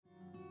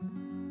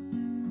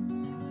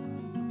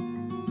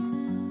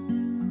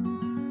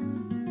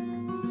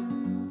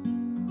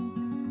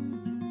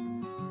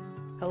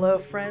Hello,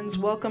 friends.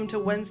 Welcome to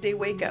Wednesday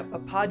Wake Up, a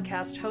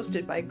podcast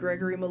hosted by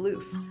Gregory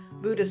Maloof,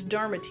 Buddhist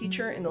Dharma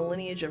teacher in the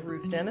lineage of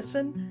Ruth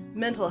Denison,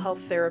 mental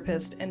health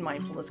therapist, and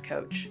mindfulness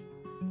coach.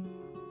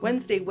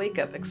 Wednesday Wake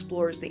Up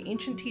explores the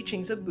ancient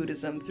teachings of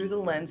Buddhism through the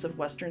lens of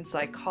Western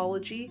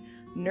psychology,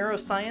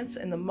 neuroscience,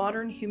 and the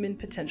modern human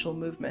potential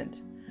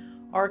movement.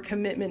 Our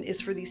commitment is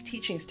for these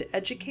teachings to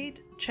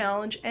educate,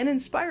 challenge, and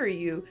inspire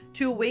you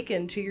to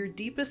awaken to your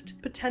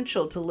deepest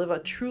potential to live a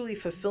truly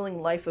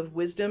fulfilling life of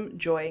wisdom,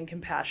 joy, and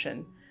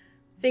compassion.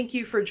 Thank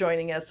you for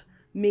joining us.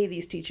 May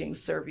these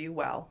teachings serve you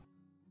well.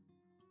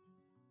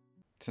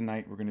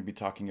 Tonight we're going to be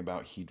talking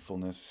about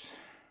heedfulness.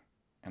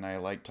 And I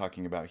like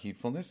talking about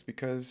heedfulness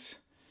because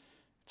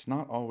it's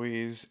not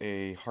always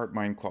a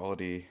heart-mind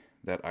quality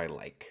that I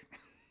like.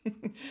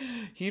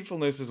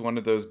 Heedfulness is one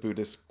of those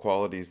Buddhist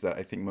qualities that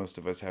I think most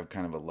of us have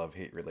kind of a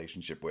love-hate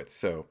relationship with.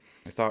 So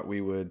I thought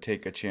we would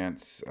take a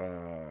chance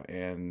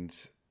and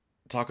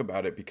talk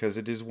about it because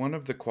it is one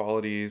of the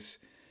qualities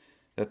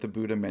that the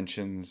Buddha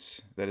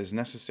mentions that is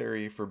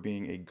necessary for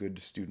being a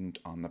good student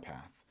on the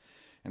path.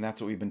 And that's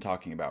what we've been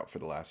talking about for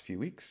the last few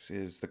weeks,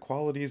 is the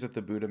qualities that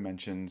the Buddha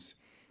mentions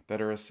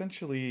that are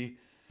essentially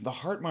the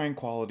heart-mind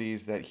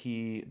qualities that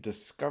he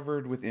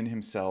discovered within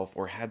himself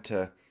or had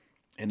to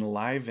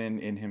enliven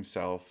in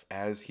himself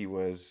as he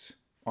was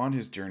on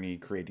his journey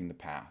creating the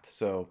path.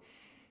 So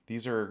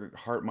these are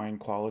heart-mind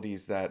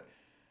qualities that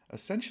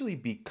essentially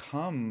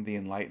become the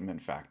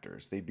enlightenment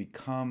factors. They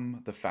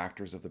become the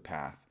factors of the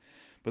path.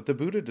 But the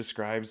Buddha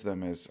describes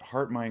them as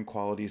heart-mind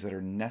qualities that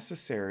are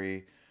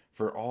necessary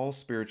for all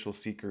spiritual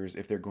seekers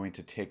if they're going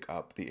to take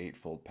up the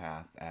Eightfold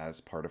Path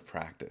as part of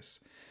practice.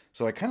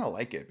 So I kind of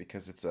like it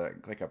because it's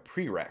like a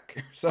prereq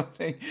or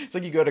something. It's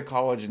like you go to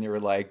college and you're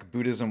like,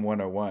 Buddhism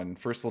 101.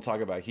 First we'll talk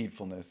about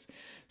heedfulness.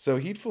 So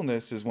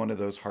heedfulness is one of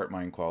those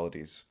heart-mind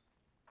qualities.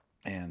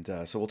 And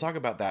so we'll talk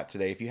about that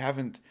today. If you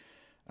haven't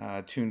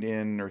tuned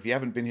in or if you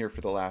haven't been here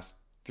for the last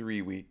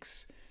 3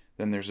 weeks,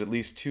 then there's at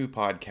least 2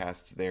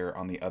 podcasts there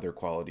on the other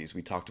qualities.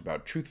 We talked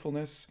about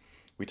truthfulness.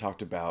 We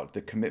talked about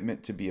the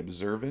commitment to be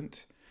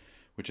observant,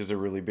 which is a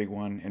really big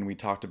one. And we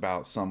talked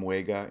about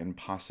samvega and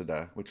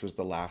pasada, which was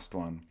the last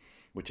one,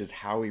 which is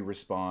how we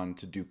respond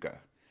to dukkha.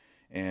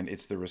 And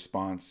it's the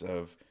response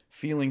of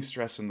feeling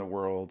stress in the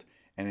world,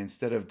 and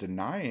instead of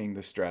denying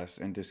the stress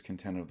and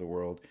discontent of the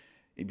world,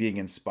 being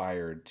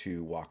inspired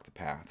to walk the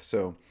path.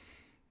 So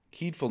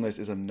heedfulness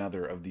is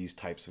another of these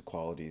types of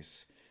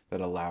qualities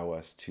that allow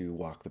us to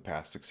walk the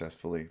path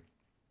successfully.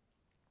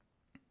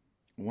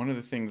 One of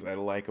the things I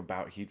like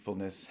about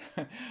heedfulness,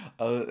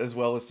 as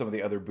well as some of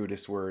the other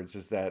Buddhist words,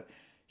 is that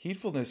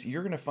heedfulness,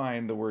 you're going to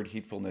find the word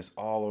heedfulness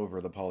all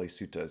over the Pali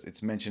Suttas.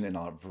 It's mentioned in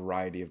a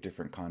variety of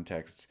different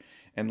contexts.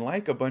 And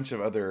like a bunch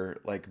of other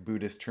like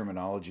Buddhist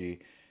terminology,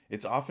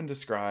 it's often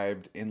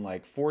described in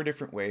like 4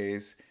 different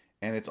ways.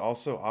 And it's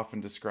also often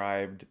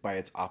described by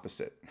its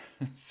opposite.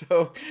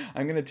 So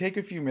I'm going to take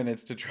a few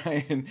minutes to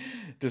try and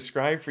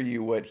describe for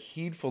you what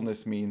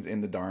heedfulness means in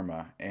the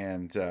Dharma.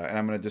 And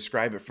I'm going to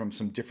describe it from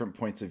some different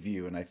points of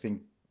view. And I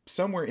think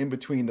somewhere in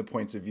between the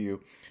points of view,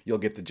 you'll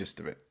get the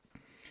gist of it.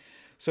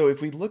 So if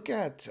we look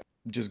at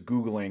just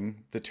Googling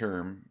the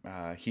term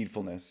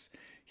heedfulness,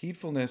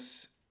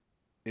 heedfulness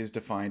is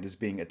defined as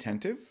being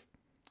attentive,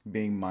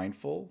 being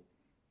mindful,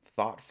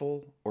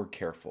 thoughtful, or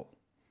careful,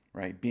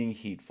 right? Being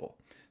heedful.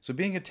 So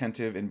being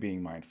attentive and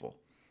being mindful.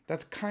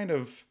 That's kind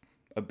of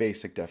a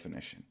basic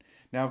definition.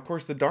 Now, of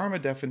course, the Dharma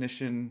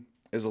definition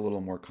is a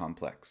little more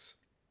complex.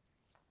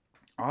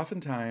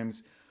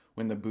 Oftentimes,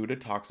 when the Buddha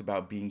talks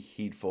about being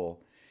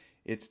heedful,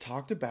 it's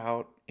talked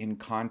about in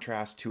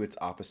contrast to its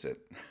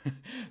opposite.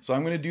 So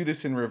I'm going to do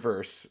this in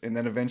reverse, and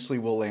then eventually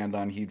we'll land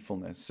on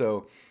heedfulness.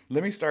 So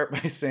let me start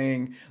by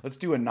saying, let's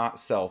do a not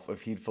self of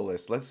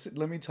heedfulness.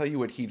 Let me tell you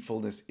what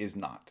heedfulness is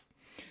not.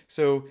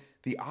 So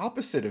the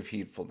opposite of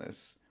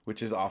heedfulness,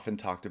 which is often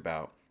talked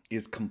about,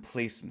 is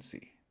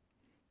complacency.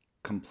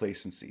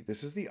 Complacency.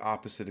 This is the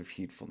opposite of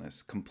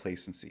heedfulness,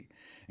 complacency.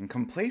 And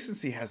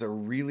complacency has a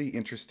really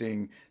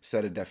interesting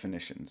set of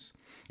definitions.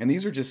 And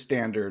these are just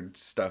standard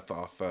stuff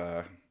off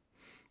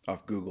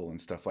Google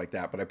and stuff like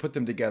that, but I put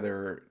them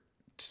together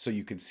so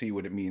you can see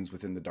what it means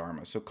within the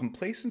Dharma. So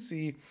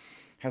complacency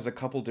has a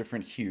couple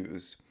different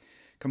hues.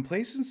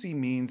 Complacency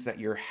means that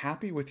you're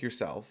happy with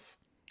yourself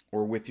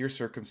or with your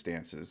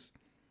circumstances,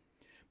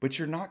 but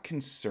you're not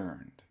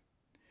concerned.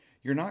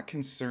 You're not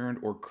concerned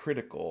or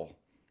critical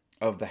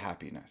of the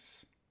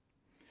happiness.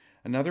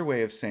 Another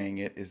way of saying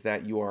it is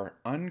that you are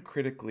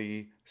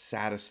uncritically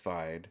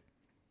satisfied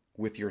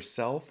with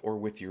yourself or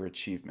with your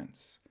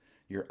achievements.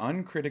 You're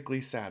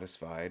uncritically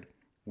satisfied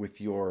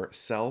with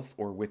yourself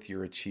or with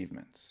your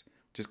achievements,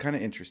 which is kind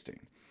of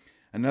interesting.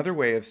 Another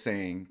way of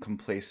saying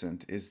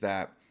complacent is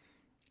that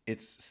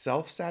it's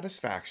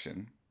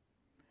self-satisfaction,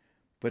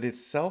 but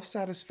it's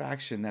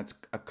self-satisfaction that's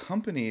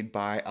accompanied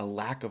by a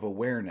lack of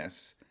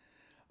awareness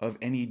of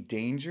any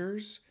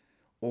dangers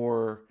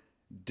or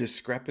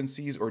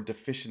discrepancies or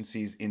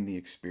deficiencies in the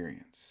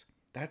experience.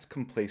 That's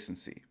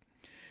complacency.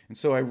 And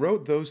so I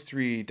wrote those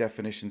 3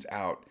 definitions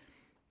out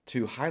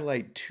to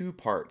highlight two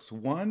parts.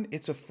 One,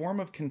 it's a form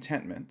of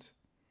contentment,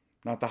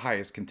 not the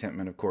highest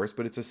contentment, of course,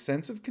 but it's a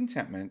sense of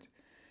contentment.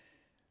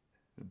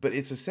 But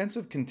it's a sense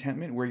of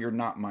contentment where you're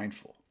not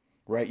mindful,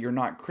 right? You're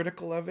not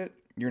critical of it,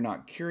 you're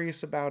not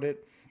curious about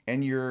it,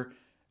 and you're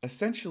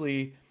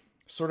essentially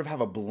sort of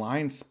have a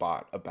blind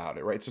spot about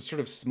it, right? It's a sort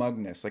of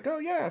smugness, like, oh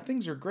yeah,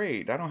 things are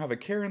great. I don't have a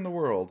care in the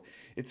world.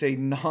 It's a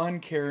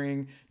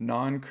non-caring,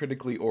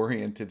 non-critically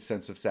oriented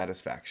sense of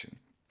satisfaction,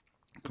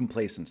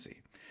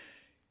 complacency.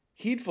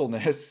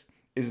 Heedfulness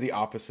is the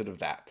opposite of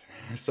that.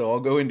 So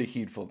I'll go into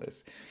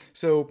heedfulness.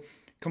 So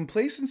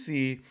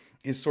complacency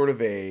is sort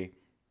of a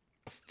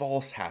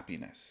false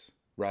happiness,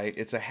 right?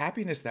 It's a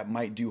happiness that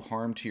might do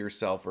harm to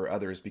yourself or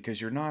others because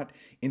you're not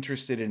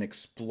interested in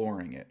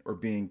exploring it or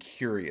being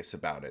curious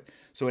about it.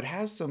 So it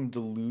has some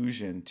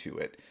delusion to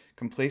it.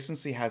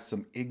 Complacency has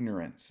some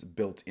ignorance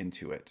built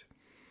into it.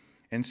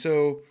 And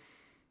so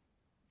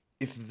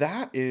if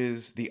that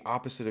is the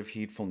opposite of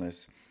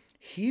heedfulness,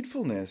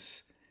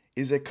 heedfulness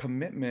is a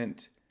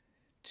commitment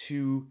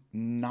to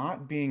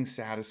not being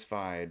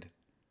satisfied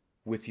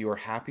with your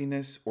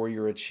happiness or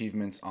your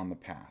achievements on the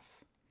path.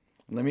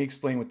 Let me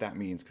explain what that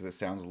means because it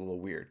sounds a little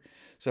weird.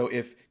 So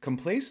if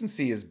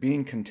complacency is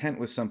being content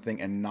with something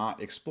and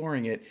not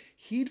exploring it,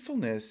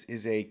 heedfulness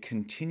is a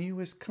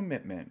continuous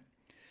commitment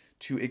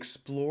to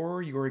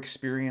explore your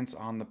experience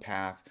on the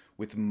path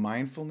with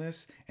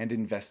mindfulness and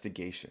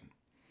investigation.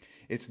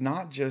 It's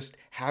not just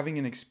having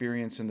an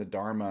experience in the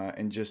Dharma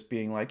and just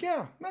being like,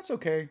 yeah, that's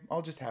okay,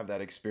 I'll just have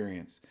that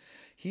experience.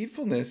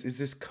 Heedfulness is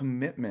this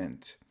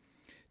commitment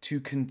to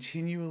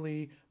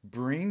continually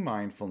bring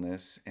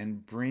mindfulness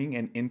and bring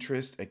an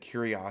interest, a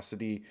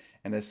curiosity,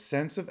 and a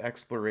sense of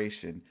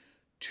exploration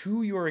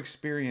to your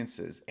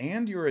experiences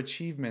and your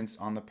achievements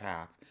on the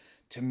path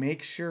to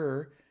make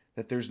sure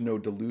that there's no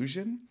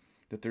delusion,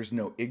 that there's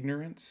no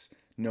ignorance,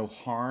 no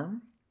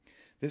harm.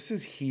 This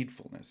is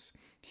heedfulness.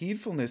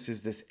 Heedfulness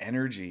is this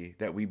energy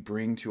that we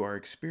bring to our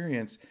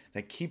experience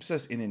that keeps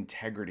us in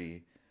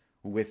integrity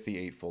with the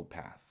Eightfold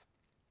Path.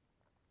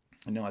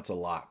 I know that's a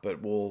lot, but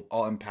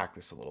I'll unpack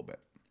this a little bit.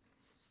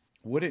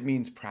 What it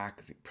means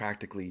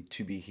practically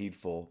to be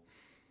heedful,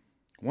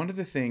 one of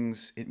the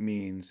things it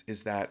means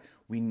is that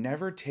we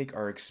never take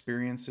our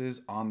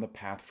experiences on the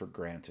path for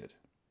granted,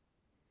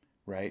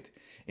 right?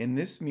 And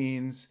this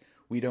means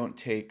we don't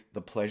take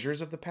the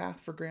pleasures of the path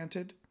for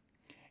granted.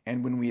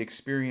 And when we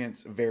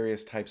experience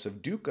various types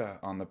of dukkha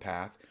on the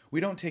path, we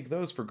don't take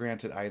those for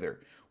granted either.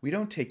 We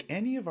don't take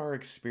any of our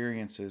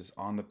experiences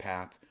on the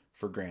path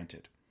for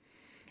granted.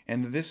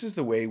 And this is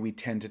the way we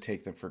tend to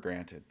take them for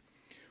granted.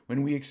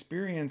 When we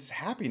experience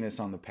happiness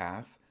on the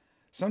path,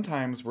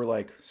 sometimes we're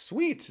like,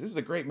 sweet, this is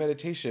a great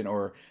meditation,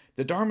 or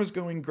the Dharma's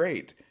going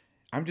great.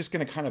 I'm just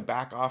going to kind of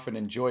back off and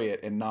enjoy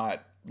it and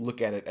not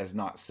look at it as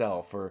not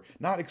self or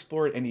not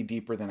explore it any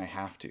deeper than I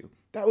have to.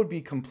 That would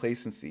be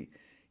complacency.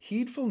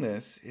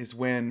 Heedfulness is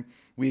when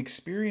we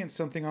experience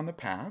something on the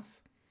path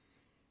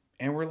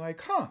and we're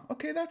like,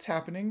 okay, that's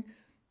happening.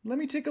 Let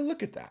me take a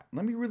look at that.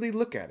 Let me really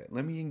look at it.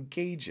 Let me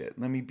engage it.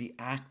 Let me be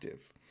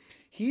active.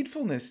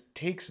 Heedfulness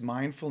takes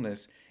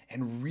mindfulness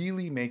and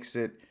really makes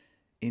it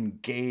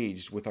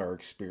engaged with our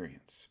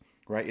experience,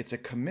 right? It's a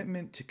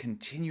commitment to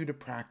continue to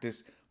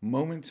practice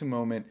moment to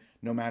moment,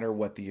 no matter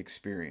what the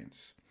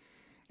experience.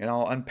 And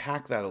I'll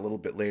unpack that a little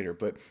bit later,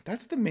 but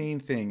that's the main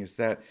thing, is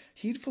that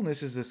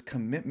heedfulness is this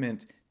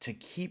commitment to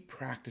keep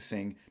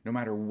practicing no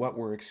matter what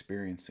we're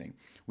experiencing.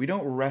 We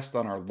don't rest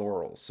on our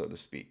laurels, so to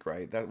speak,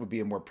 right? That would be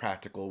a more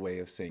practical way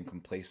of saying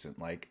complacent,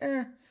 like,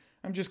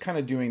 I'm just kind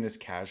of doing this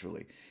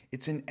casually.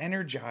 It's an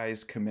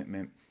energized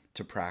commitment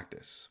to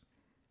practice.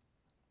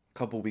 A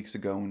couple weeks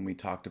ago when we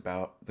talked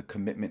about the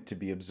commitment to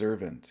be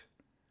observant,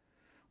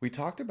 we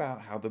talked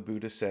about how the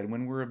Buddha said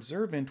when we're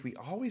observant, we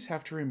always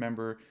have to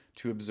remember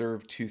to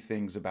observe two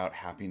things about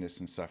happiness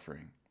and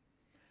suffering.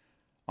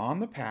 On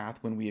the path,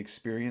 when we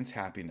experience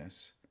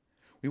happiness,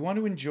 we want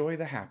to enjoy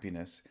the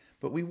happiness,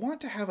 but we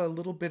want to have a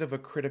little bit of a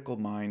critical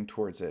mind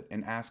towards it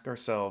and ask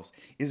ourselves,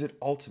 is it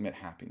ultimate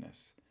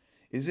happiness?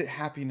 Is it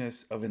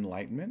happiness of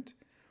enlightenment?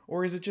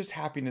 Or is it just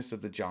happiness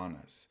of the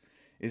jhanas?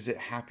 Is it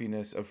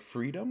happiness of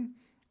freedom?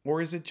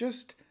 Or is it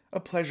just a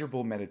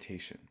pleasurable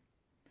meditation?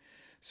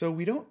 So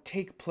we don't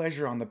take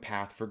pleasure on the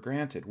path for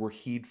granted. We're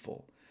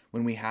heedful.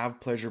 When we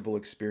have pleasurable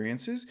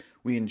experiences,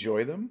 we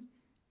enjoy them,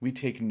 we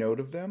take note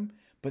of them,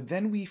 but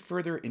then we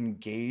further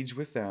engage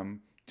with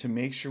them to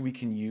make sure we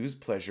can use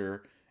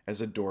pleasure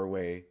as a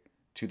doorway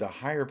to the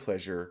higher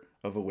pleasure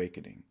of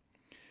awakening.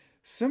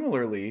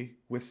 Similarly,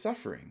 with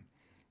suffering,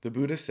 the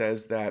Buddha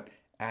says that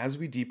as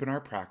we deepen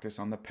our practice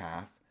on the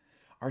path,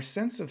 our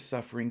sense of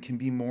suffering can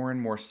be more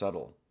and more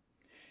subtle.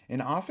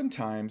 And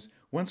oftentimes,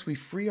 once we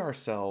free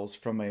ourselves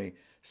from a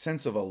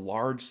sense of a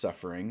large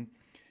suffering,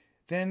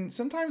 then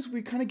sometimes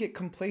we kind of get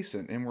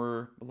complacent and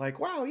we're like,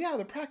 wow, yeah,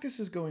 the practice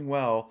is going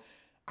well.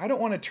 I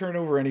don't want to turn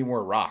over any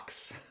more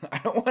rocks. I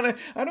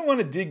don't want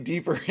to dig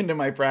deeper into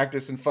my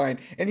practice and find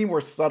any more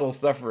subtle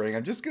suffering.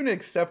 I'm just going to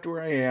accept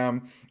where I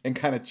am and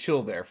kind of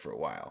chill there for a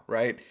while,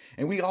 right?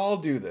 And we all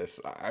do this.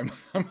 I'm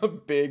a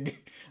big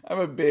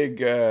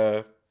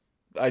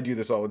I do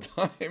this all the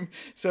time.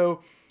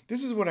 So,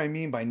 this is what I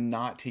mean by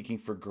not taking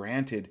for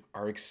granted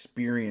our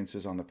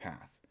experiences on the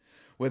path.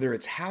 Whether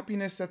it's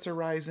happiness that's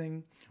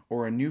arising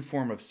or a new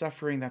form of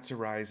suffering that's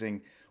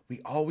arising,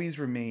 we always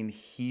remain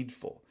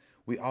heedful.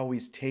 We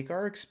always take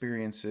our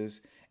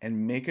experiences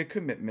and make a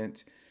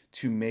commitment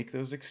to make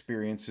those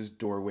experiences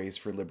doorways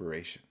for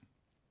liberation.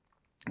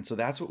 And so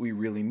that's what we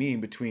really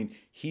mean between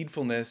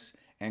heedfulness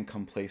and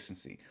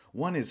complacency.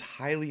 One is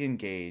highly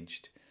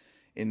engaged,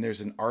 and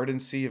there's an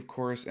ardency, of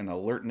course, an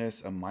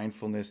alertness, a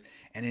mindfulness,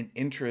 and an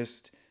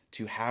interest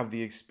to have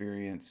the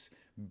experience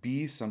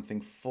be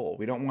something full.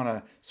 We don't want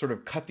to sort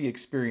of cut the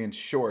experience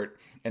short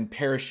and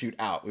parachute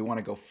out. We want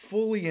to go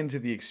fully into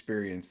the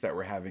experience that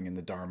we're having in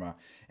the Dharma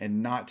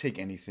and not take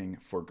anything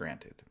for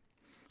granted.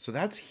 So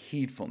that's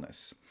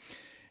heedfulness.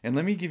 And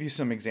let me give you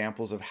some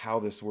examples of how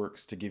this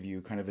works to give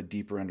you kind of a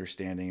deeper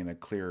understanding and a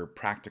clearer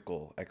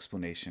practical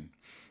explanation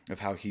of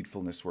how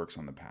heedfulness works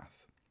on the path.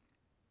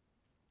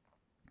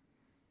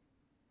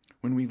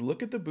 When we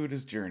look at the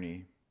Buddha's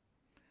journey,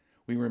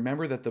 we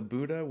remember that the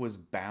Buddha was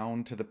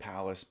bound to the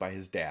palace by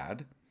his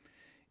dad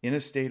in a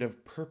state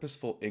of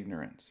purposeful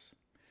ignorance.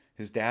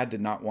 His dad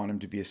did not want him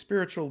to be a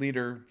spiritual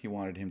leader. He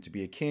wanted him to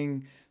be a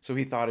king. So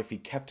he thought if he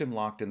kept him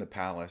locked in the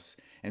palace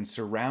and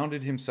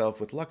surrounded himself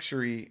with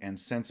luxury and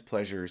sense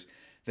pleasures,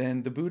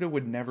 then the Buddha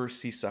would never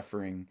see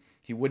suffering.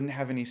 He wouldn't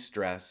have any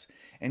stress,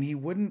 and he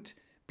wouldn't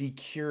be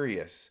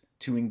curious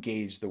to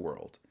engage the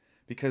world.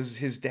 Because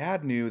his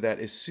dad knew that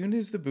as soon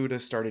as the Buddha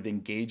started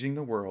engaging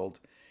the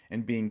world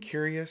and being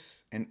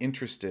curious and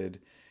interested,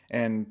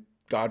 and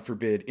God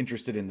forbid,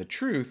 interested in the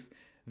truth,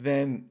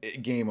 then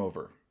game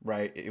over,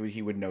 right?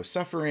 He would know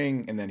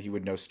suffering, and then he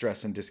would know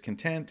stress and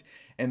discontent,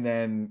 and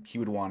then he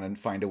would want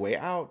to find a way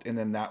out, and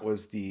then that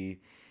was the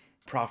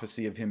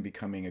prophecy of him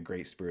becoming a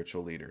great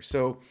spiritual leader.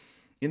 So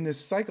in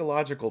this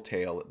psychological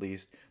tale, at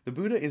least, the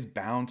Buddha is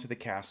bound to the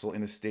castle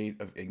in a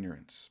state of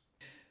ignorance.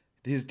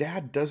 His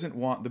dad doesn't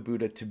want the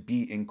Buddha to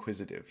be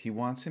inquisitive. He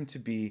wants him to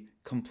be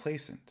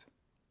complacent.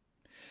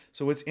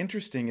 So what's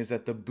interesting is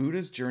that the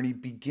Buddha's journey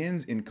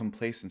begins in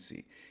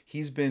complacency.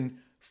 He's been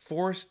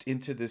forced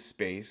into this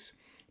space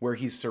where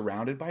he's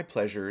surrounded by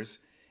pleasures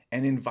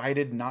and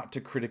invited not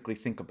to critically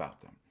think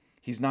about them.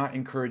 He's not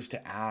encouraged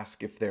to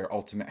ask if they're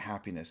ultimate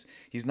happiness.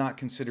 He's not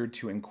considered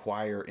to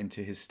inquire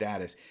into his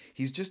status.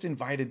 He's just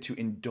invited to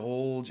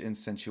indulge in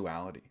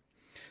sensuality.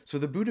 So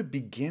the Buddha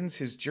begins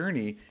his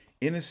journey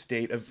in a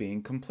state of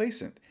being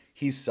complacent.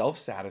 He's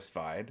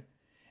self-satisfied,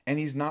 and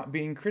he's not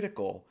being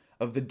critical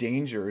of the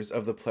dangers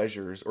of the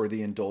pleasures or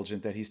the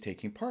indulgence that he's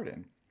taking part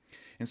in.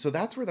 And so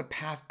that's where the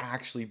path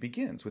actually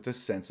begins, with a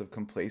sense of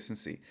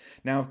complacency.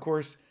 Now, of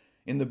course,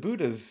 in the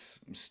Buddha's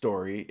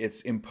story,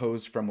 it's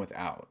imposed from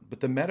without. But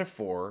the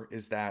metaphor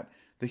is that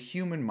the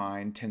human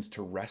mind tends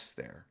to rest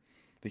there.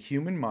 The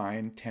human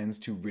mind tends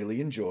to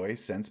really enjoy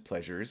sense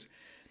pleasures.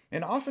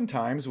 And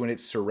oftentimes, when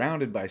it's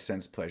surrounded by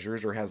sense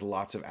pleasures or has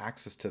lots of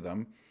access to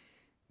them,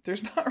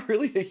 there's not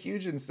really a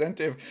huge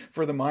incentive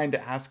for the mind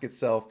to ask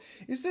itself,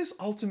 is this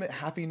ultimate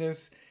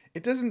happiness?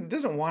 It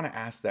doesn't want to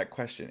ask that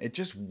question. It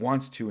just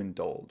wants to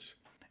indulge.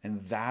 And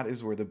that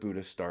is where the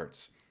Buddha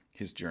starts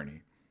his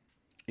journey.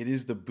 It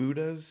is the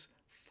Buddha's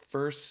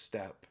first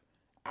step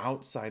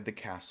outside the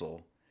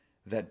castle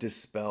that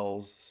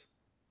dispels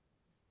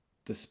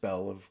the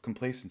spell of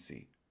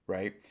complacency,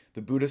 right?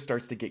 The Buddha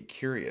starts to get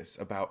curious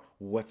about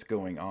what's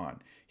going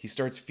on. He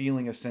starts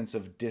feeling a sense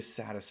of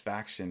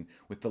dissatisfaction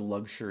with the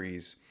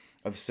luxuries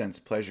of sense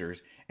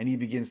pleasures, and he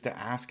begins to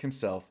ask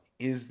himself,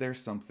 is there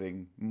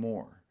something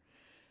more?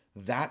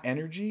 That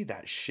energy,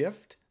 that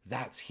shift,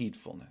 that's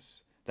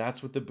heedfulness.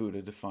 That's what the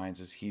Buddha defines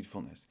as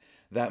heedfulness.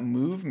 That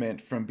movement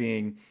from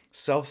being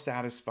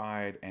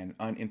self-satisfied and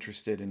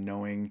uninterested in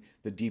knowing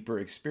the deeper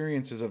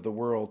experiences of the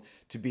world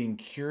to being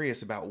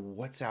curious about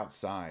what's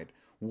outside.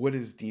 What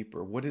is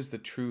deeper? What is the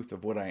truth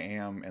of what I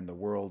am and the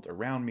world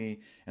around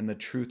me, and the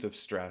truth of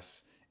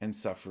stress and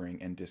suffering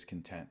and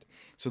discontent?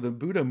 So the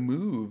Buddha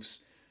moves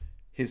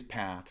his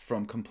path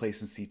from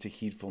complacency to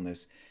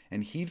heedfulness.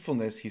 And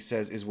heedfulness, he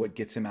says, is what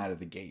gets him out of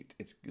the gate.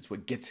 It's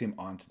what gets him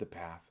onto the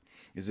path,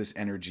 is this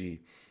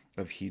energy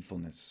of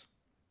heedfulness.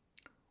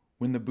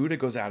 When the Buddha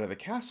goes out of the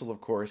castle,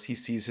 of course, he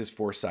sees his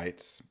four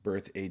sights: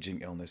 birth,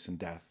 aging, illness, and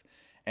death.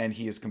 And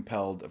he is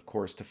compelled, of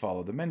course, to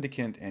follow the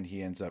mendicant, and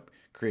he ends up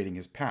creating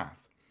his path.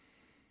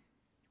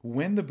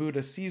 When the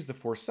Buddha sees the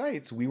four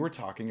sights, we were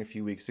talking a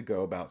few weeks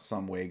ago about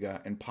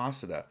samvega and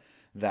pasada,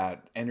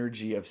 that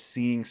energy of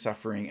seeing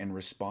suffering and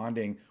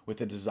responding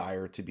with a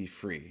desire to be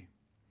free.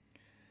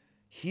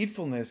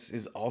 Heedfulness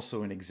is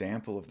also an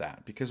example of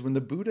that, because when the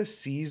Buddha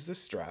sees the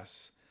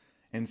stress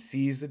and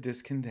sees the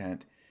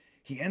discontent,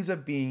 he ends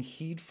up being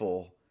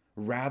heedful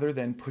rather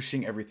than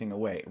pushing everything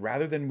away.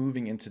 Rather than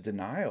moving into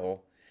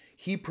denial,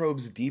 he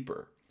probes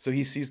deeper. So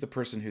he sees the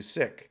person who's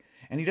sick,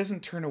 And he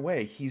doesn't turn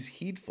away. He's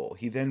heedful.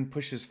 He then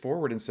pushes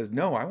forward and says,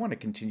 no, I want to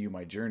continue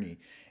my journey.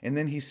 And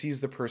then he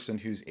sees the person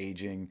who's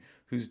aging,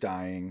 who's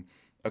dying,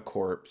 a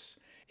corpse.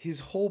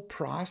 His whole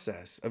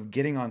process of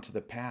getting onto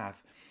the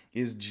path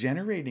is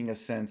generating a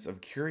sense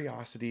of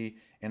curiosity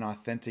and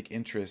authentic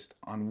interest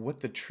on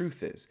what the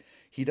truth is.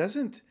 He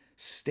doesn't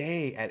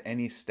stay at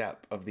any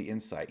step of the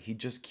insight. He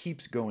just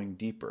keeps going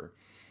deeper.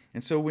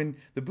 And so when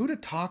the Buddha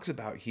talks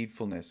about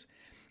heedfulness,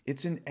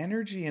 it's an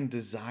energy and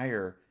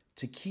desire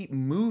to keep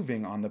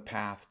moving on the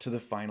path to the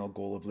final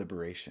goal of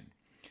liberation.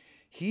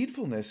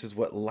 Heedfulness is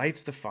what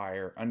lights the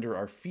fire under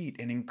our feet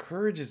and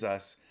encourages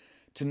us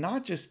to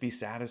not just be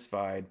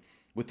satisfied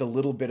with a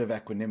little bit of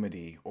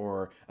equanimity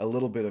or a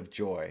little bit of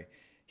joy.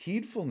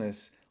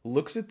 Heedfulness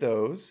looks at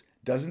those,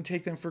 doesn't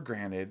take them for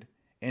granted,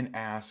 and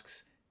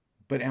asks,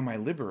 but am I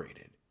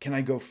liberated? Can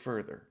I go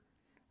further?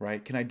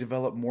 Right? Can I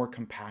develop more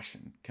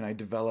compassion? Can I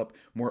develop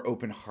more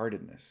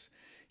open-heartedness?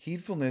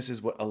 Heedfulness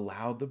is what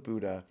allowed the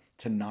Buddha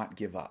to not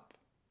give up.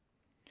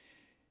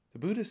 The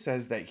Buddha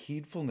says that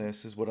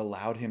heedfulness is what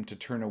allowed him to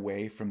turn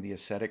away from the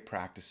ascetic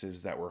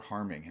practices that were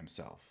harming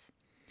himself.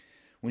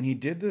 When he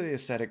did the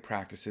ascetic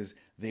practices,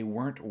 they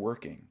weren't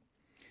working.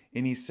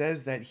 And he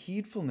says that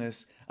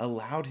heedfulness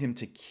allowed him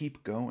to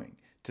keep going,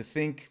 to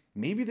think,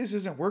 maybe this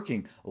isn't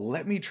working.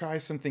 Let me try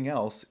something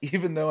else,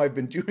 even though I've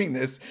been doing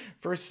this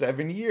for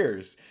 7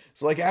 years.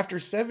 So like after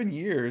 7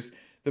 years,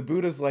 the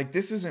Buddha's like,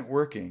 this isn't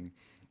working.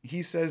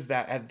 He says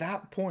that at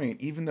that point,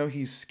 even though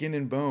he's skin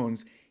and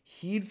bones,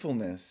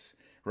 heedfulness,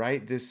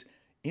 right, this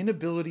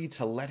inability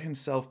to let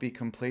himself be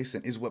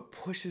complacent is what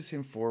pushes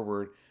him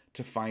forward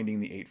to finding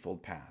the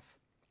Eightfold Path.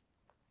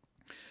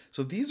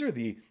 So these are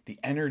the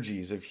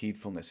energies of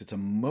heedfulness. It's a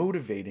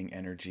motivating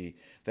energy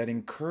that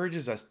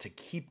encourages us to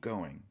keep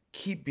going,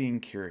 keep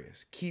being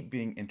curious, keep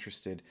being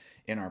interested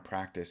in our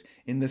practice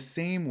in the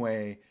same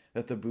way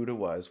that the Buddha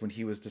was when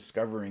he was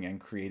discovering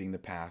and creating the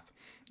path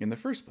in the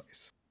first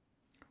place.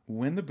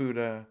 When the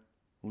Buddha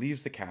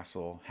leaves the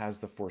castle, has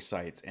the four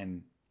sights,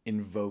 and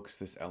invokes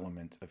this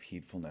element of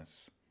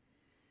heedfulness,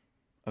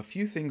 a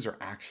few things are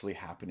actually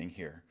happening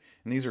here.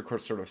 And these are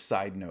sort of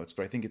side notes,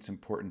 but I think it's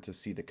important to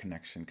see the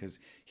connection because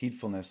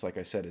heedfulness, like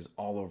I said, is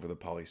all over the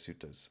Pali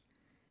Suttas.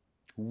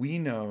 We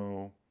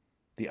know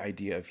the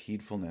idea of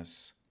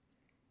heedfulness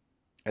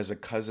as a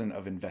cousin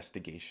of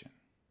investigation.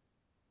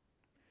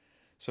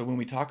 So when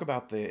we talk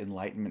about the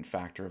enlightenment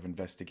factor of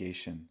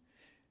investigation,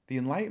 the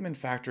enlightenment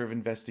factor of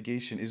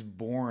investigation is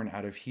born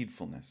out of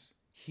heedfulness.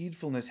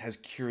 Heedfulness has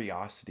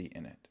curiosity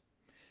in it.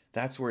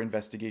 That's where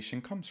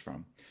investigation comes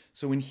from.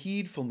 So when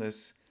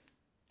heedfulness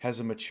has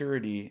a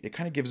maturity, it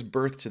kind of gives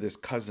birth to this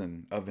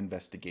cousin of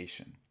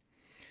investigation.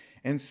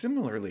 And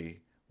similarly,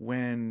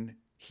 when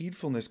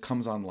heedfulness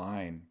comes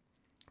online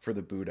for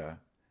the Buddha,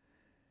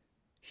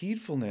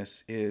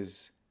 heedfulness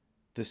is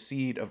the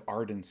seed of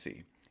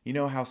ardency. You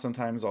know how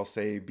sometimes I'll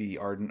say be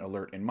ardent,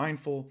 alert, and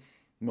mindful?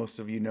 Most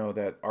of you know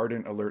that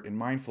ardent, alert, and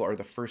mindful are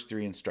the first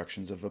 3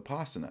 instructions of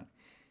Vipassana.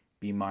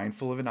 Be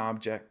mindful of an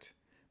object,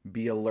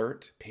 be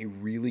alert, pay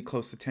really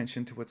close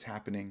attention to what's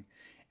happening,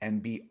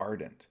 and be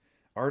ardent.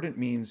 Ardent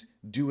means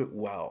do it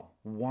well,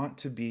 want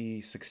to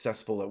be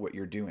successful at what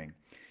you're doing.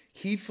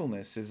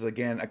 Heedfulness is,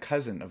 again, a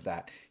cousin of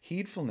that.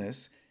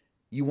 Heedfulness,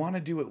 you want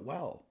to do it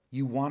well.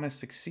 You want to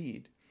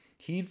succeed.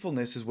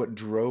 Heedfulness is what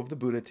drove the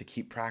Buddha to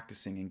keep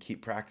practicing,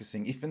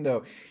 even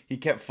though he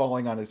kept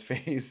falling on his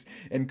face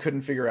and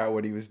couldn't figure out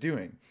what he was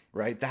doing,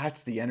 right?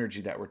 That's the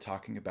energy that we're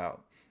talking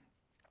about.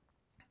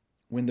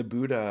 When the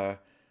Buddha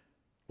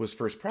was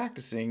first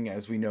practicing,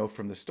 as we know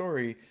from the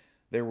story,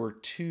 there were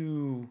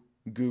 2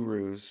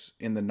 gurus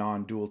in the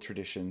non-dual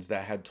traditions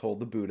that had told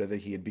the Buddha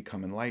that he had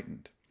become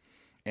enlightened.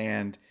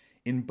 And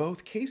in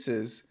both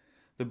cases,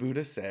 the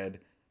Buddha said,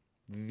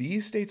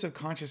 these states of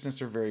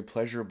consciousness are very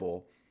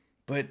pleasurable,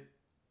 but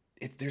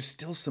there's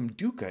still some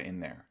dukkha in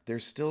there.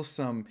 There's still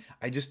some,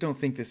 I just don't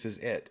think this is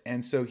it.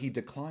 And so he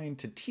declined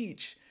to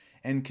teach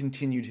and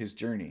continued his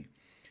journey.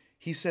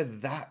 He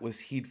said that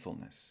was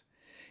heedfulness.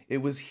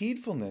 It was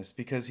heedfulness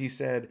because he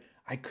said,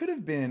 I could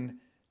have been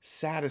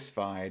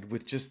satisfied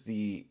with just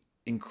the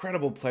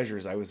incredible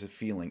pleasures I was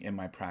feeling in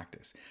my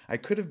practice. I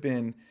could have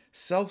been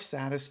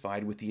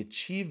self-satisfied with the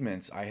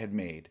achievements I had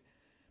made,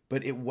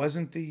 but it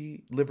wasn't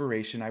the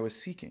liberation I was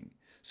seeking.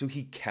 So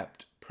he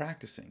kept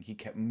practicing. He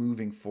kept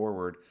moving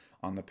forward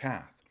on the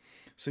path.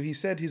 So he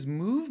said his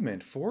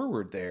movement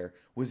forward there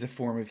was a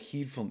form of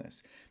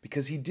heedfulness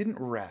because he didn't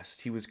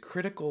rest. He was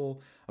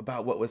critical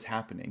about what was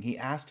happening. He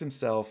asked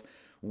himself,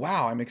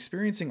 wow, I'm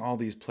experiencing all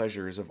these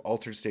pleasures of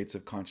altered states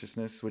of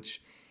consciousness,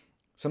 which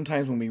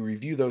sometimes when we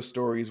review those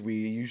stories, we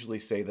usually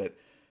say that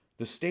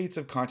the states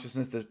of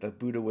consciousness that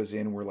Buddha was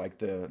in were like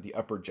the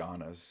upper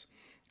jhanas.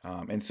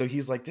 And so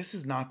he's like, this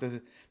is not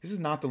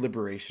the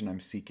liberation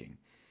I'm seeking.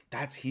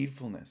 That's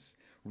heedfulness.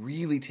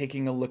 Really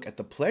taking a look at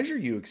the pleasure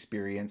you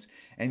experience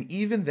and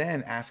even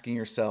then asking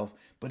yourself,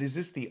 but is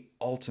this the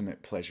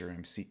ultimate pleasure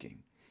I'm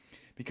seeking?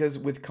 Because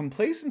with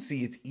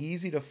complacency, it's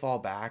easy to fall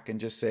back and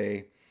just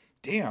say,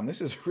 damn,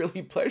 this is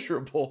really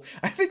pleasurable.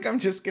 I think I'm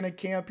just going to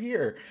camp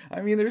here.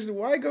 I mean,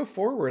 why go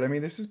forward? I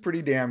mean, this is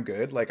pretty damn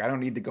good. Like, I don't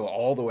need to go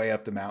all the way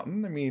up the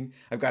mountain. I mean,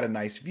 I've got a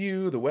nice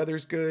view. The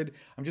weather's good.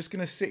 I'm just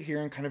going to sit here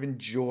and kind of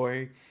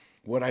enjoy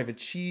what I've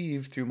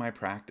achieved through my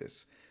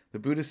practice. The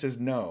Buddha says,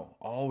 no,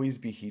 always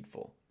be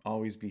heedful.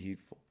 Always be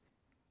heedful.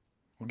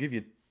 We'll give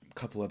you a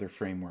couple other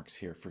frameworks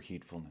here for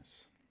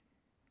heedfulness.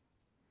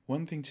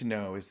 One thing to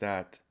know is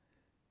that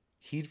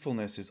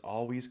heedfulness is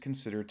always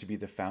considered to be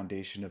the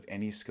foundation of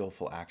any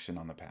skillful action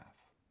on the path.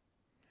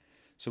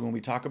 So when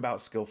we talk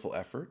about skillful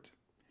effort,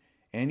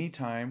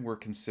 anytime we're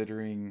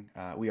considering,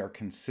 let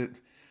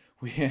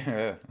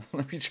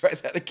me try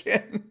that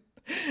again.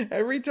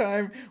 Every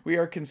time we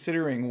are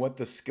considering what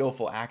the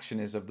skillful action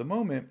is of the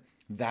moment,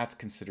 that's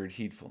considered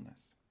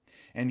heedfulness.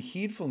 And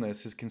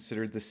heedfulness is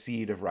considered the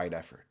seed of right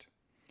effort.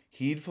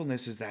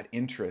 Heedfulness is that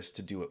interest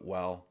to do it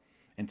well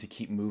and to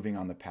keep moving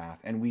on the path.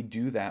 And we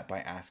do that by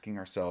asking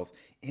ourselves,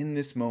 in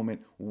this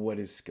moment, what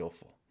is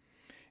skillful?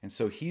 And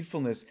so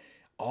heedfulness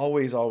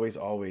always, always,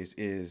 always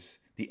is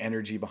the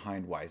energy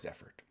behind wise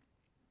effort.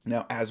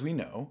 Now, as we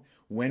know,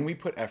 when we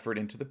put effort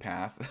into the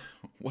path,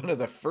 one of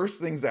the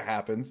first things that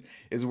happens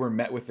is we're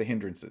met with the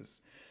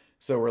hindrances.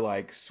 So we're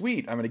like,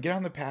 sweet, I'm going to get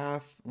on the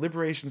path.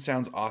 Liberation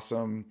sounds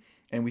awesome.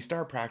 And we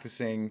start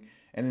practicing.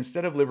 And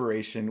instead of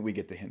liberation, we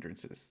get the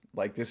hindrances.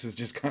 Like, this is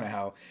just kind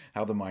of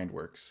how the mind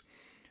works.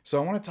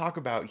 So I want to talk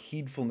about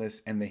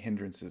heedfulness and the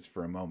hindrances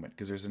for a moment,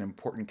 because there's an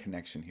important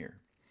connection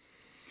here.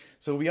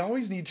 So we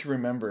always need to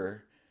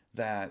remember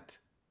that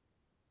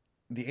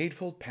the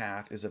Eightfold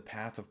Path is a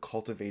path of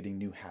cultivating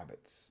new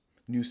habits,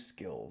 new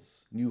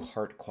skills, new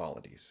heart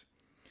qualities.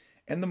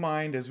 And the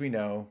mind, as we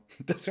know,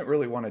 doesn't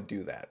really want to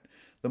do that.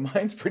 The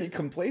mind's pretty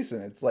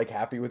complacent. It's like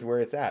happy with where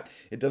it's at.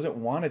 It doesn't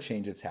want to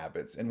change its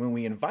habits. And when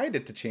we invite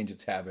it to change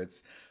its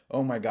habits,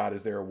 oh my God,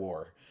 is there a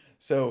war?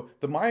 So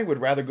the mind would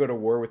rather go to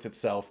war with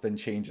itself than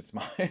change its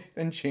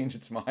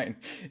mind.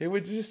 It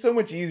was just so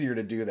much easier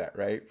to do that,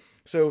 right?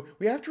 So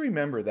we have to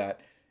remember that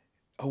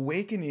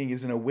awakening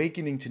is an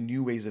awakening to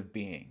new ways of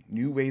being,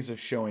 new ways of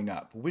showing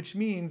up, which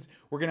means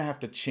we're going to have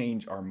to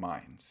change our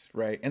minds,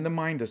 right? And the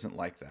mind doesn't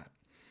like that.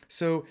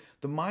 So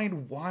the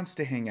mind wants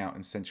to hang out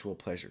in sensual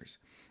pleasures.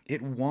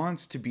 It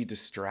wants to be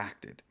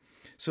distracted.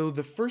 So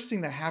the first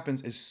thing that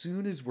happens as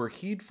soon as we're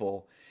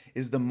heedful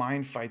is the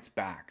mind fights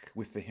back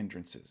with the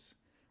hindrances,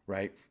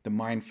 right? The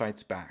mind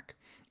fights back.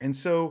 And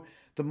so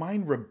the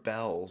mind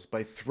rebels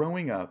by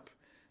throwing up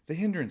the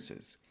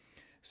hindrances.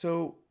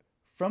 So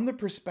from the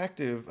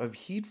perspective of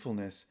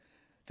heedfulness,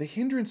 the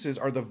hindrances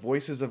are the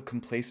voices of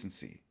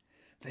complacency.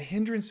 The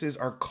hindrances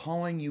are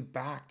calling you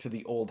back to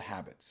the old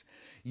habits.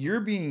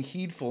 You're being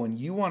heedful and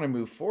you want to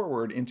move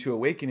forward into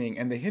awakening,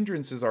 and the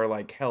hindrances are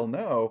like, hell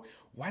no,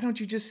 why don't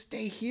you just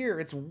stay here?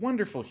 It's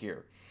wonderful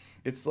here.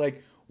 It's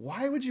like,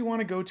 why would you want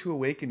to go to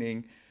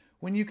awakening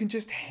when you can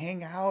just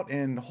hang out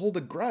and hold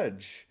a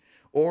grudge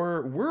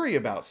or worry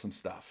about some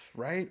stuff,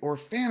 right? Or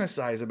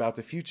fantasize about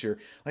the future?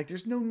 Like,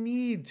 there's no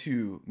need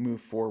to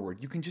move forward.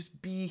 You can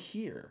just be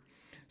here.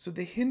 So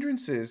the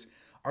hindrances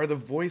are the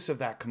voice of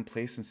that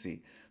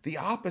complacency. The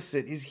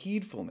opposite is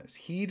heedfulness.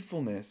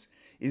 Heedfulness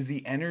is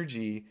the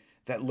energy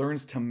that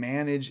learns to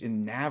manage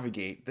and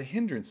navigate the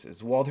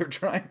hindrances while they're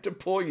trying to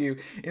pull you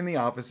in the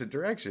opposite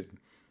direction.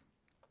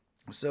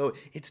 So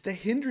it's the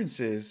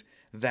hindrances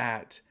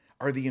that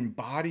are the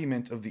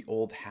embodiment of the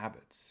old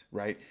habits,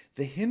 right?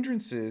 The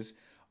hindrances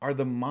are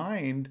the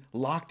mind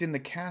locked in the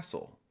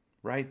castle,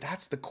 right?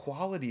 That's the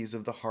qualities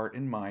of the heart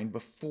and mind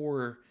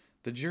before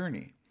the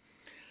journey.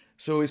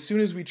 So as soon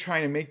as we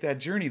try to make that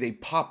journey, they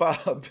pop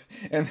up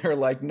and they're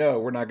like, no,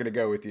 we're not going to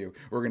go with you.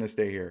 We're going to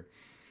stay here.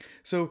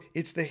 So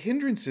it's the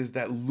hindrances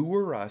that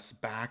lure us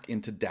back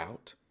into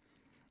doubt.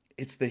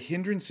 It's the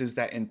hindrances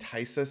that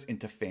entice us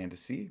into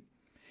fantasy.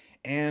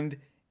 And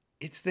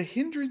it's the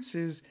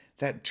hindrances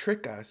that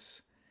trick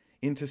us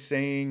into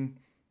saying,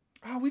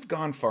 oh, we've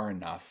gone far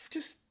enough.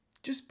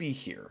 Just be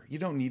here. You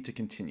don't need to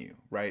continue,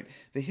 right?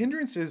 The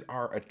hindrances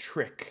are a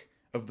trick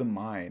of the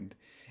mind.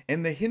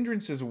 And the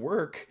hindrances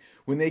work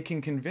when they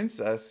can convince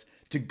us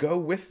to go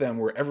with them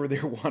wherever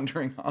they're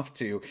wandering off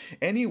to,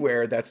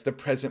 anywhere that's the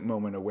present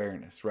moment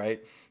awareness,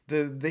 right?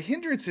 The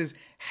hindrances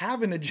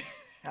have an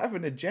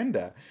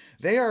agenda.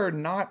 They are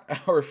not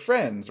our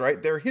friends,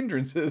 right? They're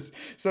hindrances.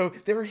 So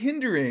they're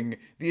hindering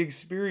the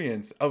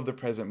experience of the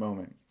present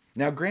moment.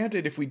 Now,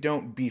 granted, if we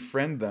don't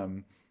befriend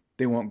them,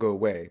 they won't go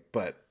away,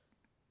 but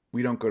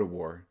we don't go to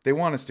war. They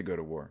want us to go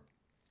to war.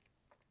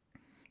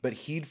 But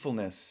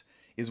heedfulness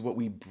is what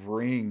we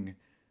bring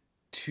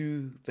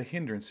to the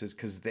hindrances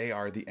because they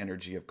are the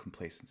energy of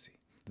complacency.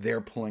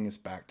 They're pulling us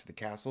back to the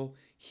castle.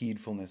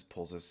 Heedfulness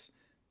pulls us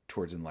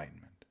towards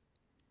enlightenment.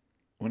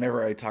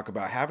 Whenever I talk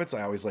about habits,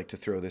 I always like to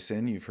throw this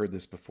in. You've heard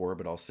this before,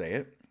 but I'll say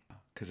it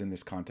because in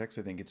this context,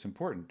 I think it's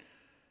important.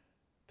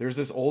 There's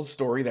this old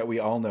story that we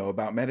all know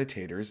about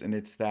meditators, and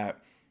it's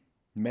that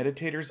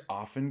meditators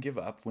often give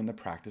up when the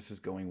practice is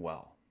going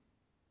well.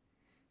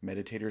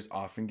 Meditators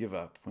often give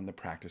up when the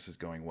practice is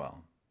going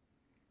well.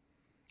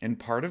 And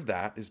part of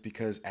that is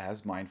because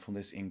as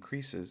mindfulness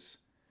increases,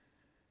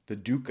 the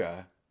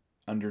dukkha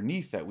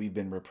underneath that we've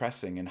been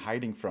repressing and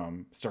hiding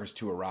from starts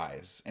to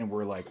arise. And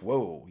we're like,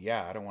 whoa,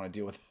 yeah, I don't want to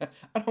deal with that.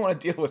 I don't want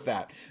to deal with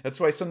that. That's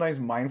why sometimes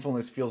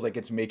mindfulness feels like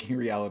it's making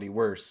reality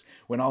worse,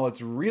 when all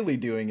it's really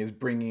doing is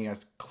bringing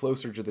us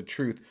closer to the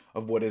truth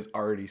of what is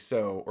already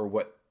so, or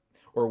what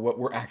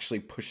we're actually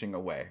pushing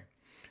away.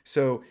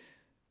 So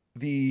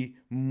the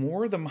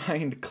more the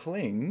mind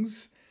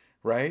clings,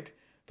 right?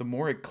 The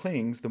more it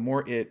clings, the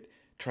more it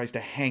tries to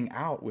hang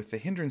out with the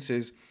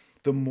hindrances,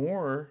 the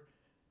more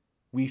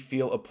we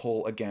feel a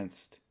pull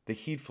against the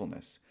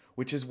heedfulness,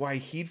 which is why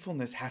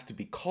heedfulness has to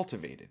be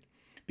cultivated,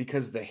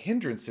 because the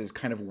hindrances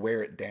kind of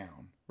wear it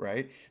down,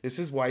 right? This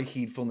is why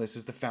heedfulness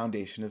is the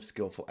foundation of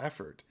skillful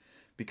effort,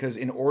 because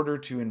in order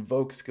to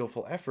invoke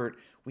skillful effort,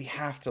 we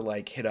have to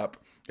like hit up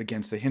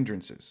against the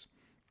hindrances.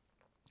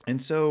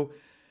 And so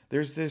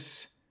there's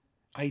this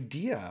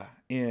idea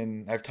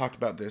I've talked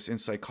about this in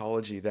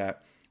psychology,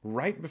 that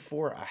right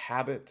before a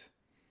habit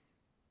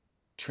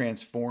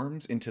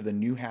transforms into the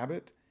new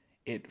habit,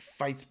 it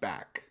fights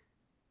back,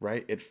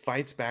 right? It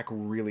fights back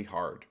really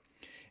hard.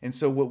 And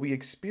so what we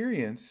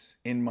experience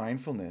in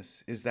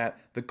mindfulness is that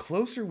the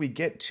closer we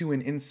get to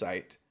an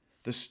insight,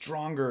 the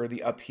stronger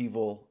the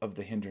upheaval of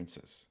the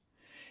hindrances.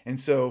 And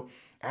so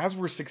as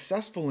we're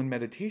successful in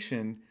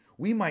meditation,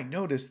 we might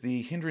notice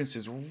the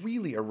hindrances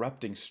really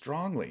erupting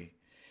strongly.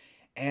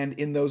 And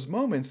in those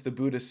moments, the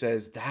Buddha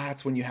says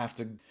that's when you have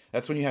to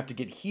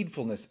get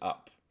heedfulness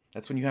up.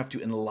 That's when you have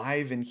to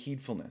enliven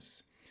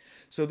heedfulness.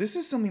 So this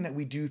is something that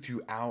we do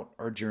throughout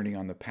our journey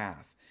on the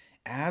path.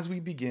 As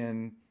we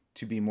begin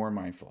to be more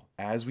mindful,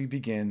 as we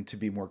begin to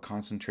be more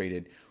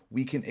concentrated,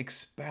 we can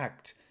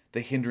expect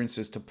the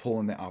hindrances to pull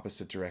in the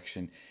opposite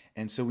direction.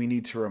 And so we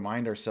need to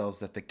remind ourselves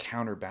that the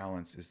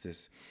counterbalance is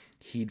this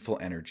heedful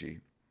energy.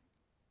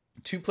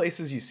 Two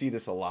places you see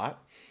this a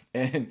lot,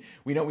 and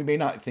we may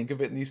not think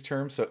of it in these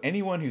terms. So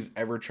anyone who's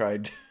ever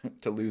tried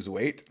to lose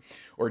weight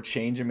or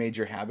change a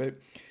major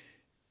habit,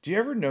 do you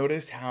ever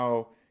notice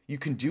how you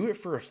can do it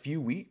for a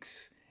few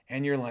weeks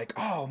and you're like,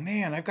 oh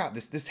man, I've got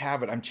this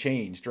habit, I'm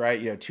changed,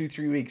 right?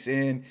 2-3 weeks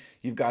in,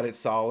 you've got it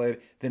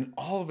solid. Then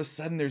all of a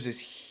sudden there's this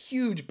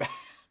huge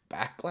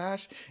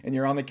backlash and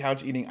you're on the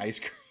couch eating ice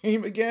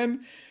cream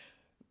again.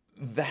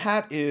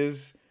 That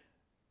is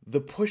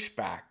the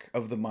pushback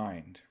of the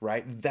mind,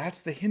 right?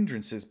 That's the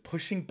hindrances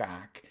pushing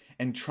back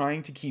and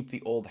trying to keep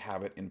the old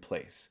habit in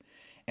place.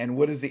 And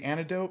what is the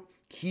antidote?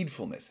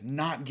 Heedfulness,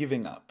 not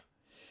giving up.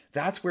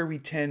 That's where we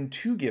tend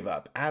to give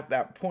up, at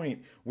that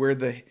point where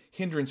the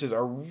hindrances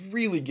are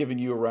really giving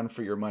you a run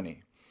for your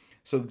money.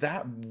 So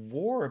that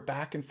war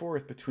back and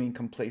forth between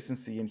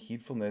complacency and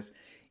heedfulness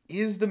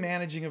is the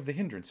managing of the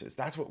hindrances.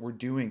 That's what we're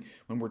doing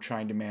when we're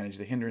trying to manage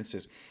the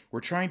hindrances. We're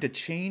trying to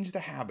change the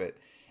habit.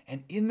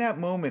 And in that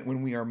moment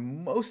when we are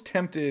most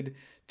tempted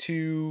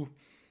to,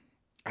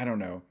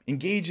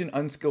 engage in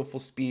unskillful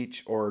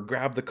speech or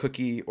grab the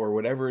cookie or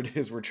whatever it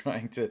is we're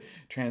trying to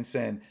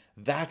transcend,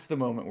 that's the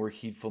moment where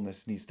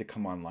heedfulness needs to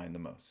come online the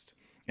most.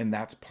 And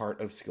that's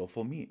part of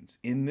skillful means.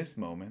 In this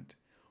moment,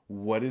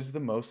 what is the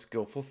most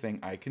skillful thing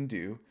I can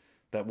do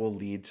that will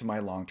lead to my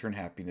long-term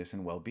happiness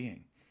and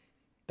well-being?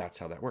 That's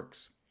how that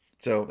works.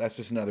 So that's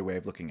just another way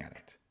of looking at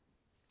it.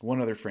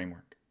 One other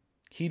framework: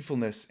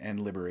 heedfulness and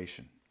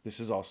liberation. This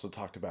is also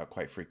talked about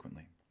quite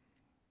frequently.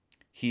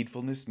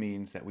 Heedfulness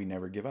means that we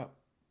never give up.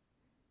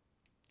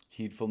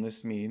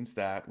 Heedfulness means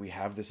that we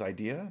have this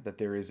idea that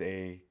there is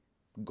a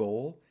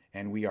goal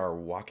and we are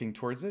walking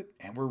towards it,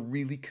 and we're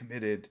really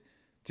committed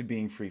to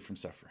being free from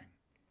suffering.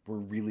 We're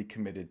really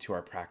committed to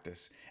our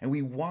practice, and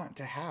we want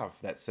to have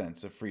that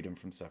sense of freedom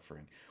from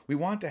suffering. We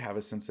want to have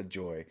a sense of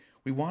joy.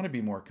 We want to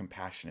be more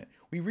compassionate.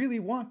 We really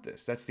want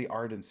this. That's the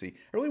ardency.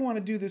 I really want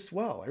to do this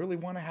well. I really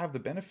want to have the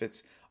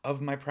benefits of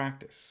my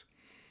practice.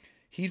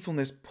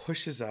 Heedfulness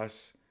pushes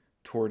us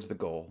towards the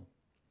goal,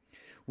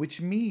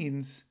 which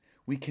means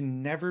we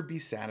can never be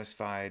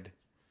satisfied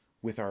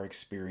with our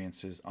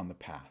experiences on the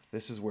path.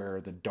 This is where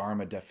the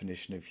Dharma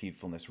definition of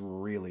heedfulness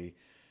really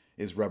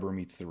is rubber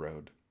meets the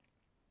road.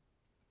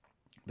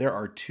 There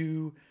are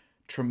two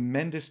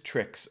tremendous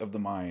tricks of the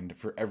mind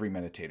for every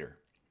meditator.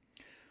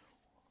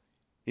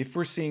 If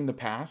we're seeing the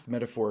path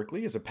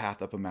metaphorically as a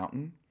path up a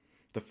mountain,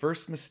 the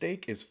first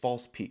mistake is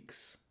false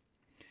peaks,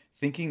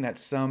 thinking that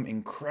some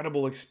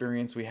incredible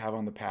experience we have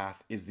on the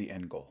path is the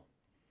end goal.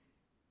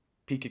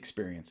 Peak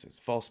experiences,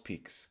 false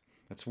peaks.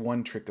 That's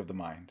one trick of the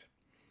mind.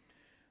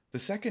 The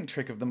second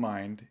trick of the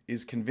mind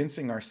is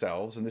convincing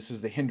ourselves, and this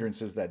is the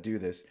hindrances that do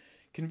this,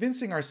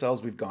 convincing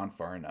ourselves we've gone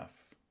far enough.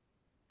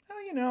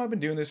 Oh, I've been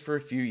doing this for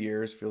a few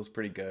years, feels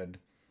pretty good.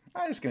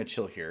 I'm just going to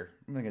chill here.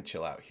 I'm going to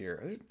chill out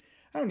here.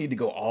 I don't need to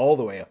go all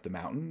the way up the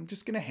mountain. I'm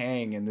just going to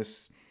hang in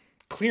this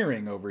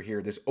clearing over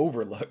here, this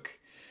overlook.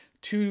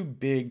 Two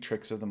big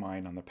tricks of the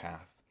mind on the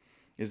path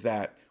is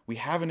that we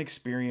have an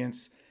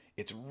experience,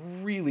 it's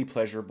really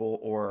pleasurable,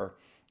 or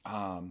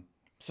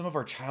some of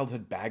our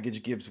childhood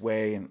baggage gives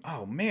way, and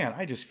oh man,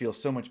 I just feel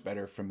so much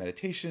better from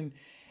meditation,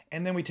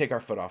 and then we take our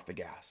foot off the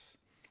gas.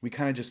 We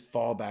kind of just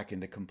fall back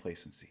into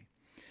complacency,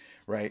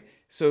 right?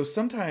 So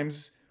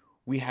sometimes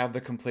we have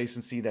the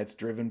complacency that's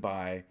driven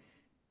by,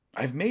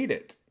 I've made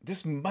it.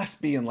 This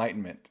must be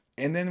enlightenment.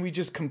 And then we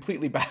just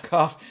completely back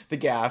off the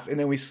gas and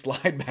then we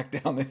slide back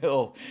down the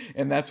hill.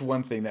 And that's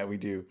one thing that we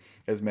do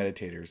as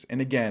meditators.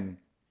 And again,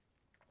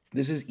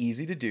 this is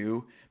easy to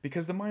do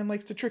because the mind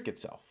likes to trick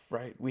itself,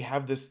 right? We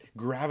have this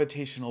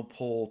gravitational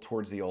pull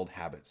towards the old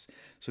habits.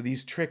 So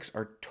these tricks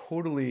are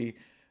totally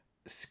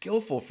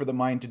skillful for the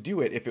mind to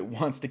do it if it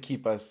wants to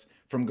keep us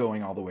from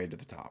going all the way to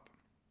the top.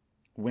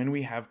 When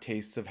we have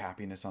tastes of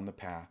happiness on the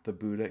path, the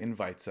Buddha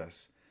invites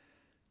us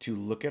to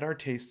look at our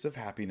tastes of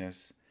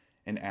happiness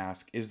and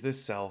ask, is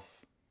this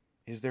self?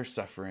 Is there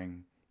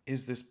suffering?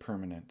 Is this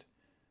permanent?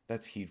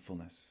 That's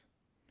heedfulness.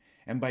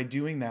 And by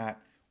doing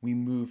that, we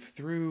move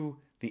through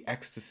the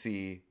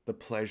ecstasy, the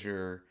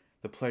pleasure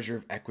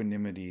of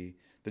equanimity,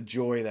 the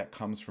joy that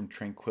comes from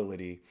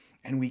tranquility,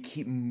 and we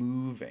keep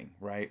moving,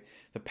 right?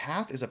 The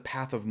path is a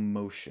path of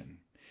motion,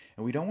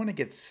 and we don't want to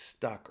get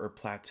stuck or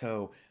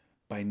plateau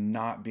by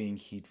not being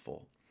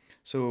heedful.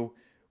 So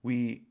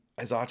we,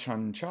 as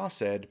Ajahn Chah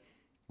said,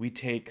 we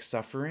take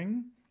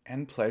suffering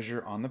and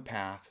pleasure on the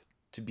path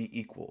to be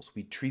equals.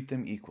 We treat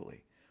them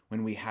equally.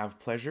 When we have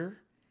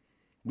pleasure,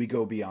 we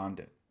go beyond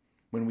it.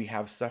 When we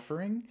have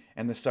suffering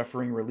and the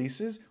suffering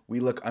releases, we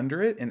look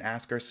under it and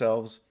ask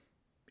ourselves,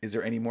 is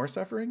there any more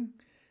suffering?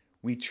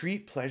 We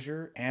treat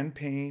pleasure and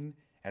pain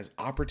as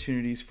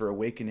opportunities for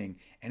awakening,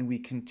 and we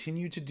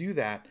continue to do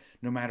that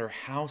no matter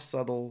how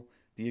subtle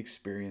the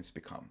experience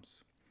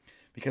becomes.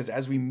 Because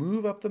as we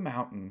move up the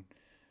mountain,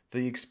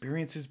 the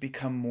experiences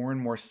become more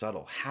and more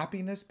subtle.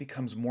 Happiness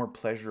becomes more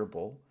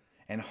pleasurable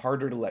and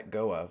harder to let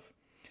go of.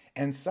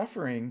 And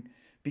suffering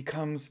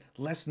becomes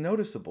less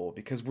noticeable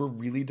because we're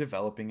really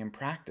developing in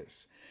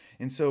practice.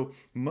 And so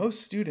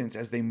most students,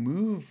 as they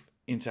move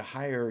into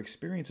higher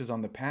experiences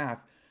on the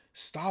path,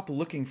 stop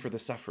looking for the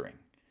suffering.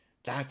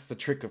 That's the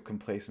trick of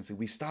complacency.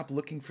 We stop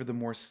looking for the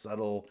more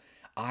subtle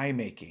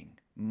I-making,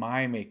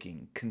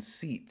 my-making,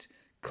 conceit,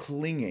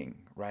 clinging,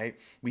 right?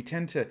 We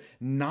tend to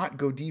not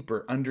go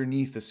deeper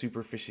underneath the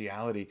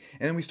superficiality,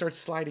 and then we start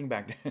sliding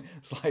back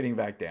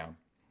down.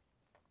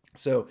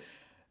 So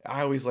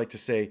I always like to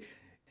say,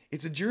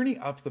 it's a journey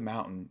up the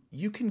mountain.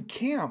 You can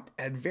camp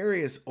at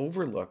various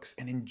overlooks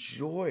and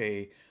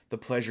enjoy the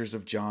pleasures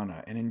of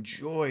jhana and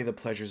enjoy the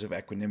pleasures of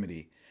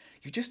equanimity.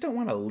 You just don't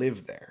want to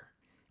live there,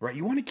 right?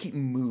 You want to keep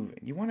moving.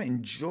 You want to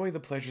enjoy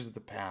the pleasures of the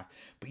path,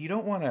 but you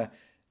don't want to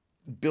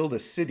build a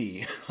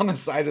city on the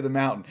side of the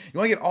mountain. You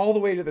want to get all the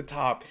way to the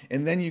top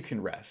and then you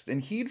can rest.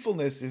 And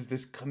heedfulness is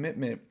this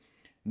commitment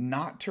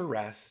not to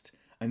rest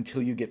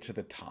until you get to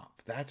the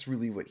top. That's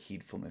really what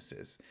heedfulness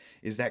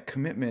is that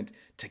commitment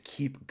to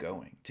keep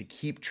going, to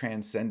keep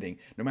transcending,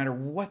 no matter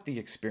what the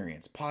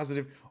experience,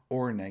 positive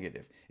or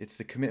negative. It's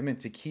the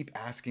commitment to keep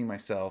asking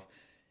myself,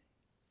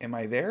 am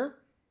I there?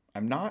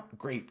 I'm not?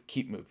 Great,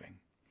 keep moving.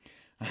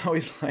 I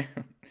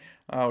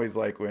always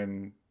like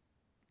when,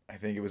 I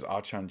think it was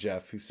Achan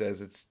Jeff who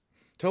says it's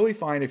totally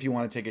fine if you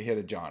want to take a hit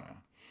of jhana.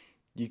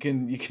 You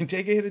can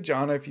take a hit of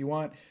jhana if you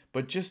want,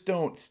 but just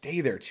don't stay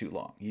there too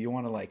long. You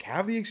want to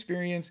have the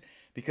experience,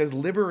 because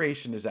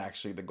liberation is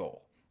actually the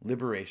goal.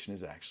 Liberation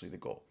is actually the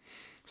goal.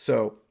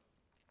 So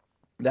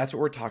that's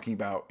what we're talking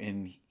about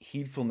in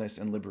heedfulness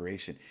and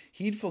liberation.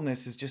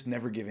 Heedfulness is just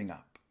never giving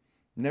up.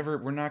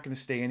 We're not going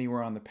to stay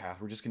anywhere on the path.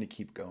 We're just going to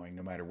keep going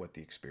no matter what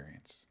the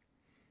experience.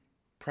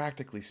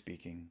 Practically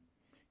speaking,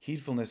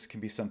 heedfulness can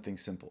be something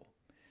simple.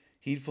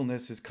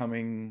 Heedfulness is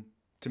coming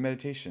to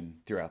meditation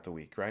throughout the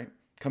week, right?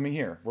 Coming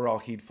here. We're all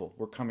heedful.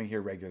 We're coming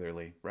here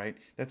regularly, right?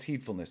 That's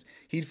heedfulness.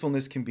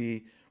 Heedfulness can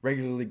be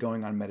regularly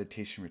going on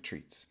meditation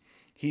retreats.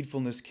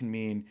 Heedfulness can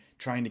mean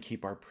trying to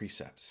keep our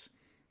precepts.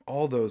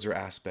 All those are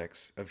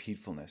aspects of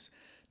heedfulness.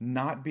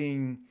 Not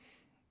going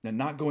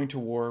to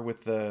war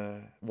with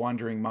the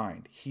wandering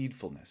mind.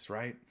 Heedfulness,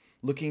 right?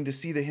 Looking to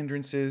see the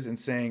hindrances and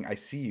saying, I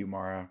see you,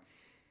 Mara.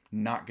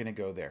 Not going to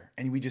go there.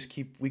 And we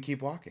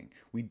keep walking.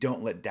 We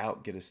don't let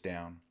doubt get us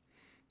down.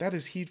 That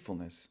is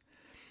heedfulness.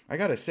 I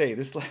got to say,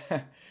 this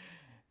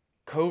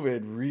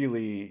COVID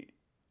really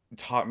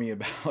taught me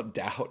about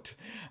doubt.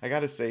 I got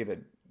to say that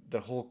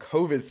the whole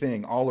COVID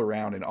thing all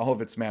around and all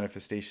of its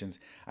manifestations,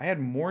 I had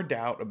more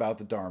doubt about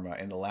the Dharma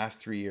in the last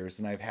 3 years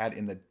than I've had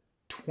in the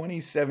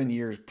 27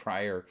 years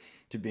prior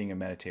to being a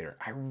meditator.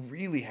 I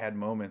really had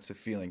moments of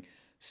feeling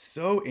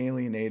so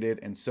alienated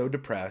and so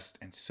depressed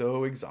and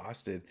so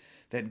exhausted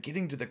that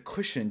getting to the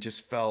cushion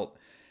just felt,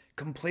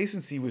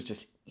 complacency was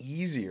just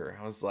easier.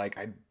 I was like,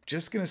 I'm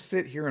just going to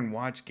sit here and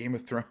watch Game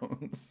of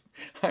Thrones.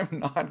 I'm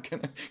not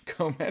going to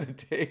go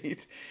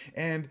meditate.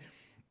 And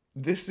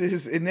then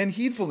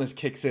heedfulness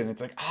kicks in.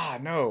 It's like,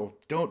 no,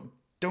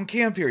 don't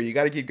camp here. You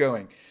got to keep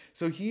going.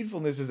 So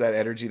heedfulness is that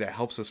energy that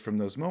helps us from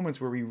those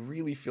moments where we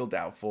really feel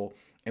doubtful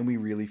and we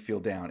really feel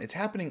down. It's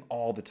happening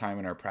all the time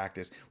in our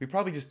practice. We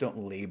probably just don't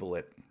label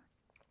it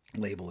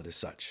as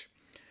such.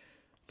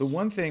 The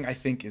one thing I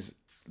think is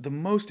the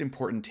most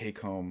important take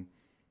home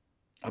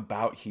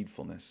about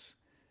heedfulness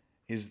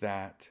is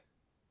that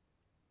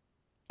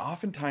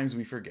oftentimes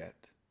we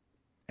forget,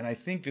 and I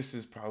think this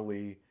is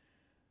probably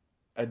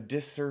a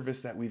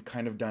disservice that we've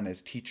kind of done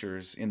as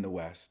teachers in the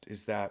West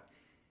is that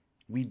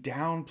we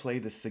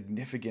downplay the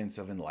significance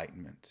of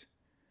enlightenment.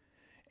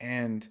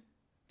 And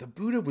the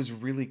Buddha was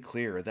really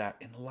clear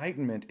that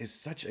enlightenment is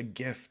such a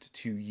gift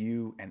to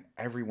you and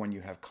everyone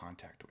you have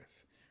contact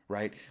with,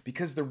 right?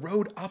 Because the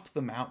road up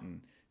the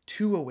mountain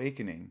to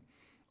awakening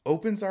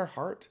opens our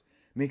heart,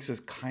 makes us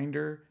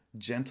kinder,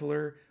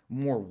 gentler,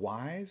 more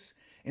wise.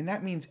 And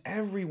that means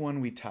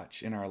everyone we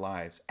touch in our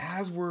lives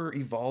as we're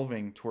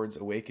evolving towards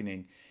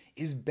awakening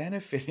is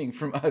benefiting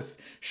from us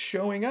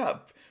showing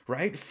up,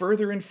 right?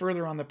 Further and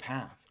further on the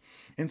path.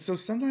 And so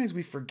sometimes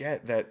we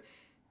forget that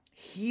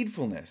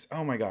heedfulness,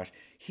 oh my gosh,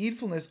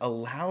 heedfulness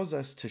allows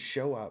us to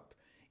show up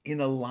in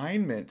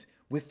alignment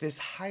with this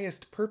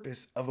highest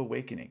purpose of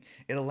awakening.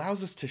 It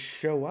allows us to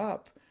show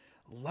up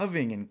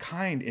loving and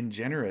kind and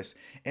generous,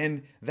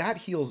 and that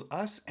heals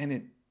us and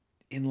it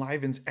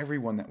enlivens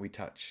everyone that we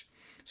touch.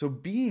 So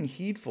being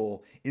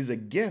heedful is a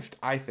gift,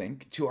 I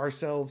think, to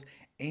ourselves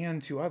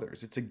and to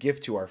others. It's a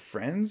gift to our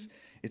friends.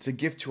 It's a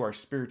gift to our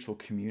spiritual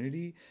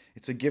community.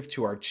 It's a gift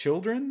to our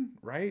children,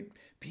 right?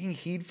 Being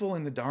heedful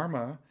in the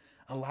Dharma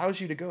allows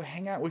you to go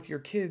hang out with your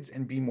kids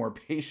and be more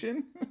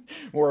patient,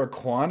 more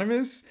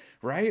equanimous,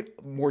 right?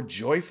 More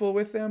joyful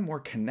with them, more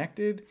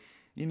connected,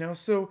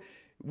 So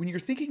when you're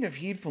thinking of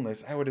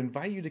heedfulness, I would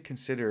invite you to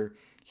consider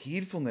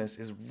heedfulness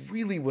is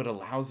really what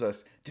allows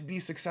us to be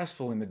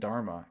successful in the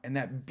Dharma, and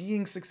that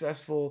being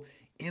successful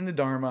in the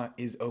Dharma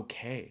is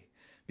okay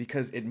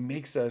because it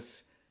makes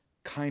us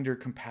kinder,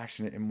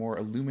 compassionate, and more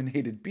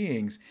illuminated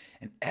beings,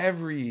 and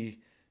everyone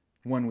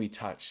we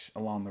touch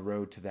along the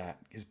road to that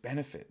is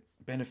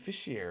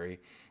beneficiary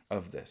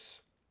of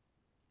this.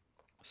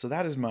 So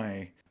that is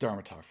my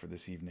Dharma talk for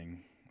this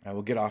evening. I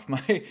will get off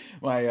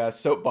my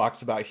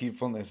soapbox about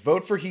heedfulness.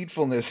 Vote for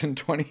heedfulness in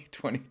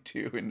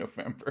 2022 in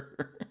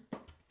November.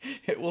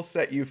 It will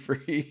set you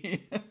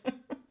free.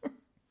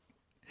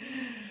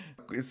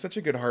 It's such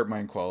a good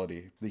heart-mind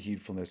quality, the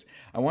heedfulness.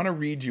 I want to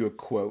read you a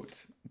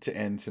quote to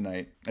end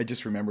tonight. I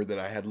just remembered that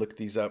I had looked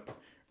these up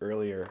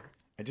earlier.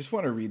 I just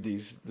want to read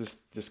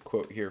this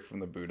quote here from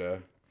the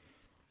Buddha,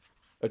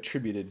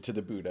 attributed to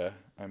the Buddha,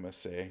 I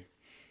must say.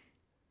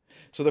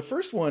 So the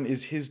first one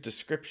is his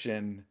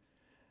description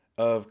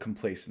of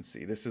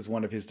complacency. This is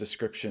one of his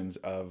descriptions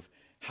of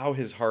how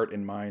his heart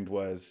and mind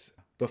was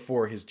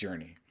before his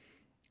journey.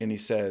 And he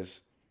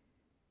says,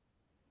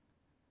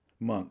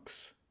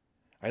 "Monks,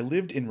 I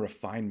lived in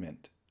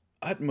refinement,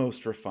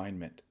 utmost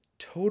refinement,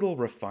 total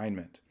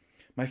refinement.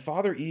 My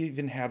father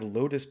even had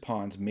lotus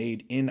ponds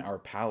made in our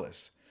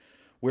palace,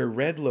 where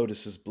red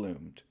lotuses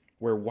bloomed,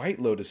 where white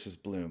lotuses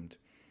bloomed,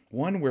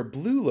 one where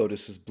blue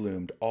lotuses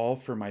bloomed, all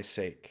for my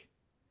sake.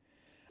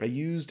 I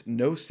used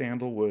no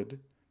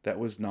sandalwood that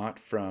was not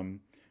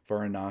from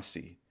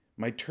Varanasi.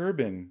 My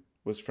turban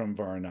was from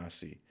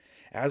Varanasi,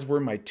 as were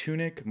my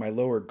tunic, my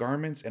lower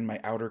garments, and my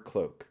outer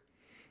cloak.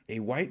 A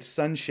white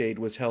sunshade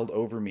was held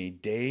over me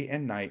day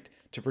and night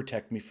to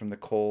protect me from the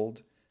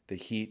cold, the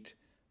heat,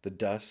 the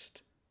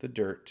dust, the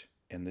dirt,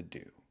 and the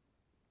dew."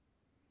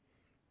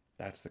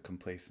 That's the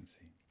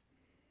complacency.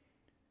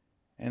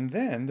 And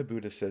then the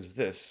Buddha says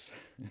this,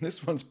 and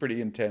this one's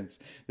pretty intense.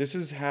 This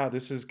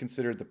is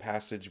considered the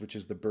passage which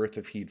is the birth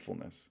of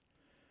heedfulness.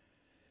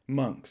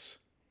 "Monks,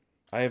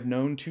 I have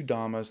known two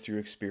Dhammas through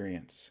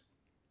experience.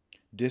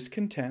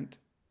 Discontent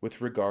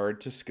with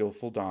regard to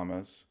skillful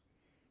Dhammas,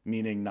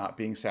 meaning not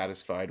being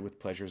satisfied with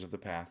pleasures of the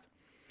path,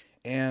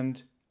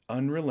 and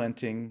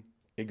unrelenting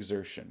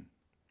exertion.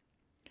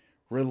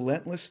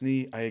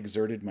 Relentlessly I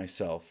exerted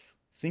myself,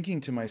 thinking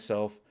to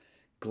myself,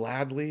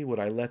 gladly would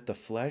I let the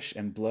flesh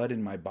and blood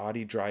in my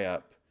body dry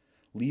up,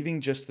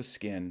 leaving just the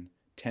skin,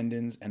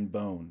 tendons, and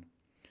bone.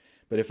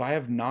 But if I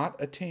have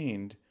not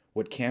attained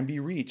what can be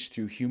reached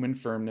through human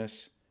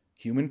firmness,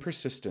 human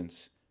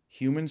persistence,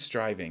 human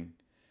striving,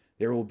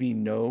 there will be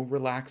no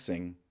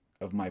relaxing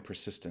of my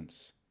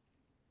persistence.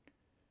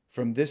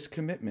 From this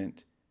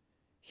commitment,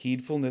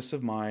 heedfulness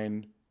of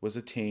mind was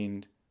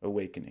attained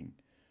awakening.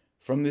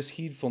 From this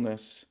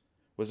heedfulness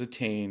was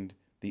attained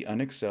the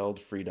unexcelled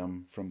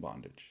freedom from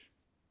bondage."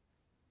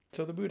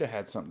 So the Buddha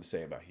had something to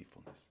say about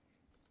heedfulness.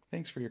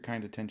 Thanks for your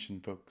kind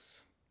attention,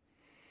 folks.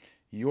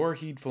 Your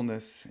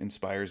heedfulness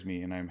inspires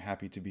me, and I'm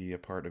happy to be a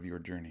part of your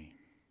journey.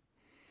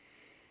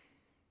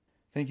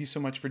 Thank you so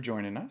much for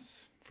joining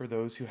us. For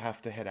those who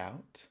have to head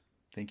out,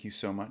 thank you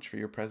so much for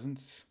your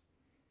presence.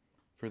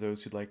 For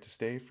those who'd like to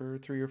stay for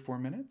 3 or 4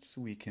 minutes,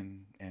 we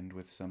can end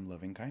with some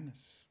loving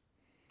kindness.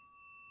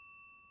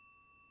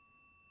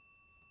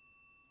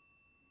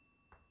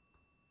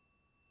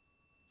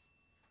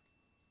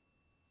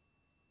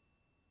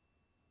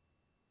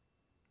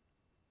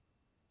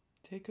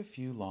 Take a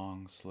few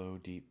long, slow,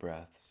 deep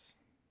breaths.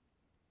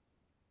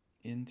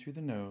 In through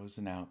the nose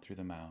and out through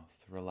the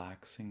mouth,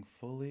 relaxing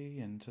fully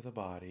into the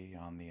body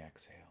on the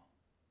exhale.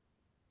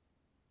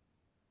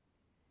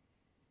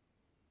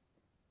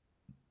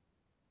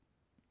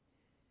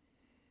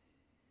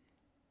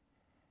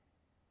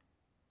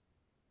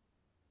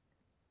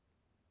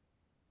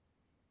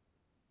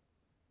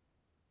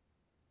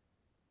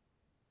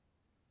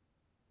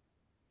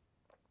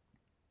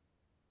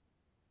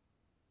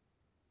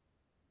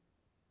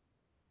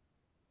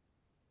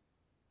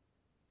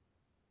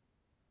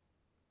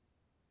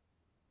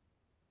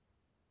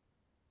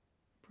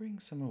 bring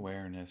some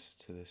awareness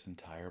to this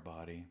entire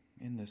body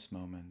in this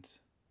moment,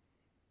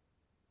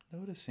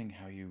 noticing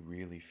how you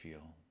really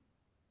feel.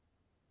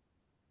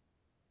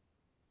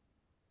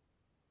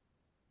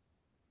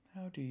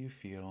 How do you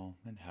feel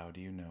and how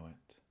do you know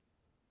it?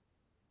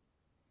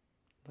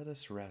 Let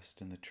us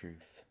rest in the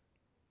truth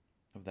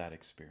of that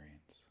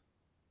experience.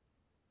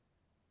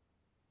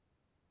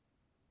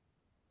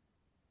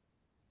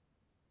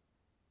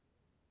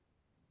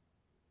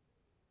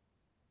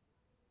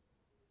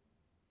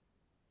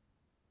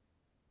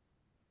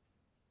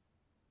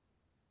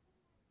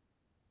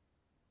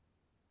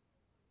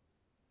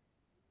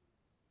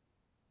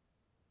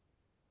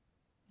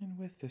 And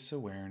with this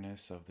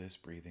awareness of this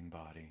breathing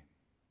body,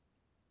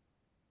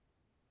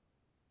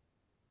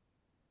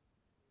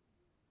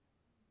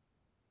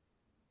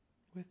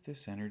 with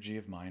this energy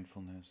of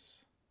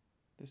mindfulness,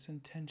 this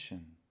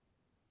intention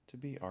to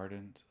be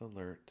ardent,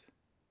 alert,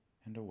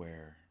 and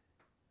aware,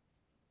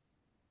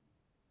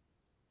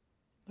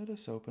 let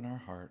us open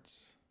our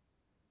hearts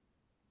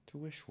to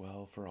wish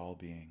well for all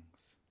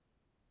beings.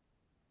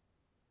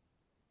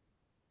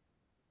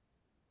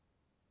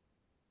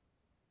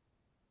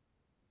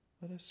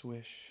 Let us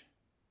wish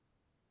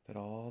that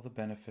all the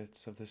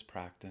benefits of this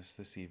practice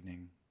this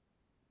evening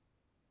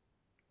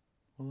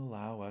will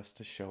allow us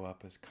to show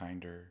up as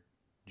kinder,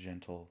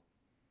 gentle,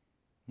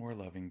 more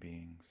loving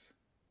beings,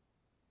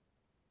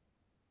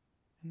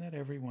 and that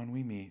everyone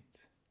we meet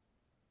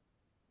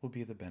will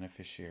be the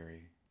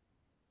beneficiary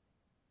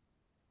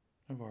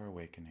of our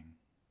awakening.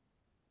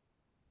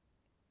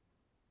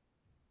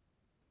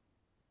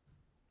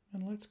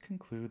 And let's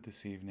conclude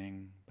this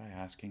evening by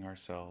asking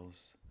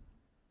ourselves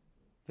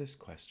this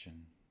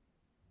question: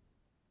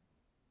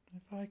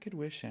 if I could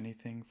wish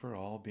anything for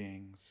all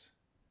beings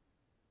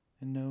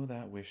and know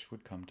that wish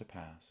would come to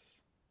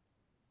pass,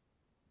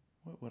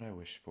 what would I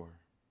wish for?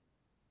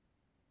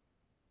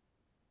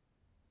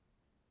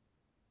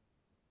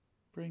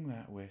 Bring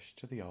that wish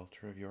to the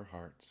altar of your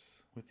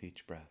hearts with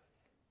each breath.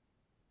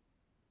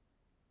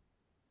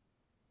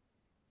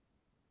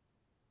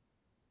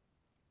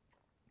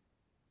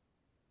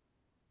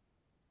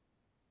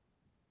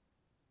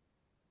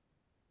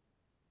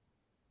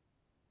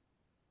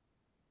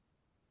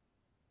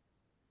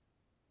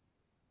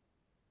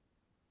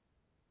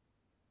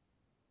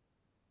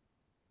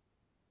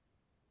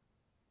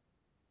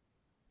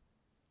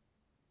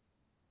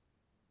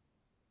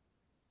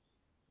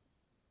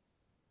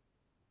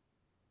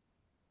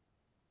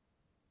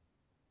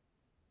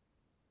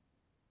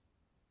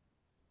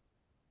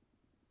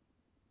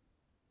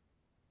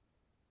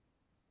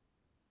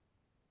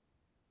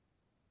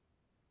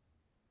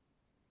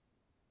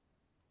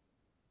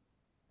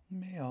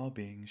 May all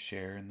beings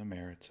share in the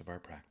merits of our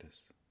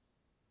practice.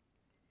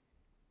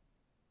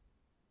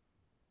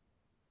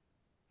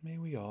 May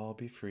we all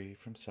be free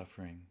from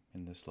suffering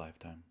in this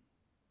lifetime.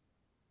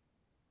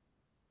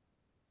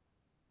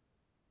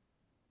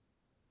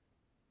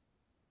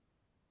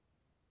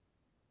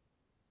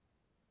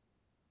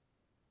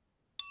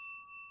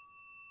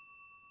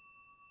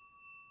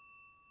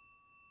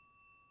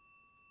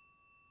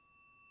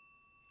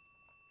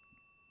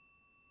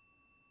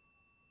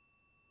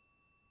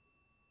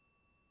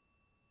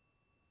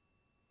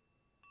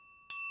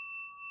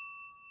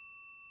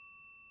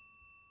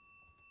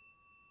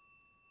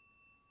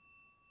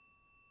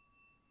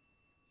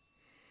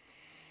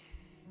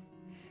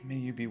 May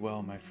you be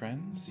well, my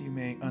friends. You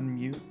may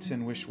unmute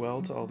and wish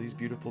well to all these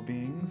beautiful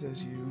beings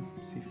as you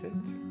see fit.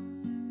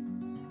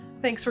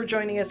 Thanks for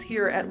joining us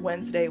here at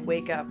Wednesday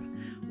Wake Up.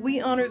 We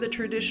honor the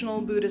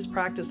traditional Buddhist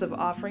practice of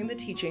offering the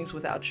teachings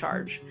without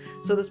charge,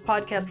 so this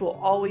podcast will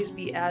always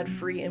be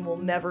ad-free and will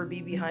never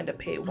be behind a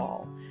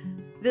paywall.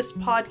 This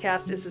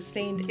podcast is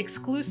sustained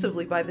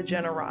exclusively by the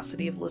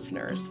generosity of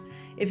listeners.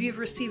 If you've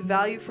received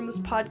value from this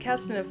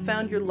podcast and have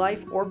found your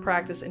life or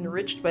practice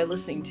enriched by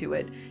listening to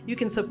it, you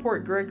can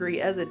support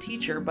Gregory as a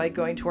teacher by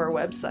going to our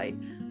website,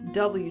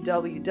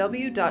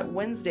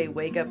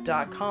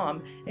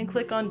 www.wednesdaywakeup.com, and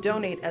click on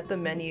Donate at the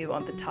menu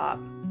on the top.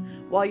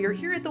 While you're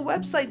here at the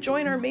website,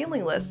 join our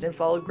mailing list and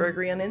follow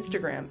Gregory on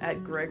Instagram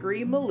at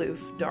Gregory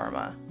Maloof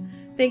Dharma.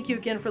 Thank you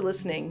again for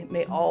listening.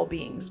 May all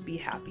beings be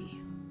happy.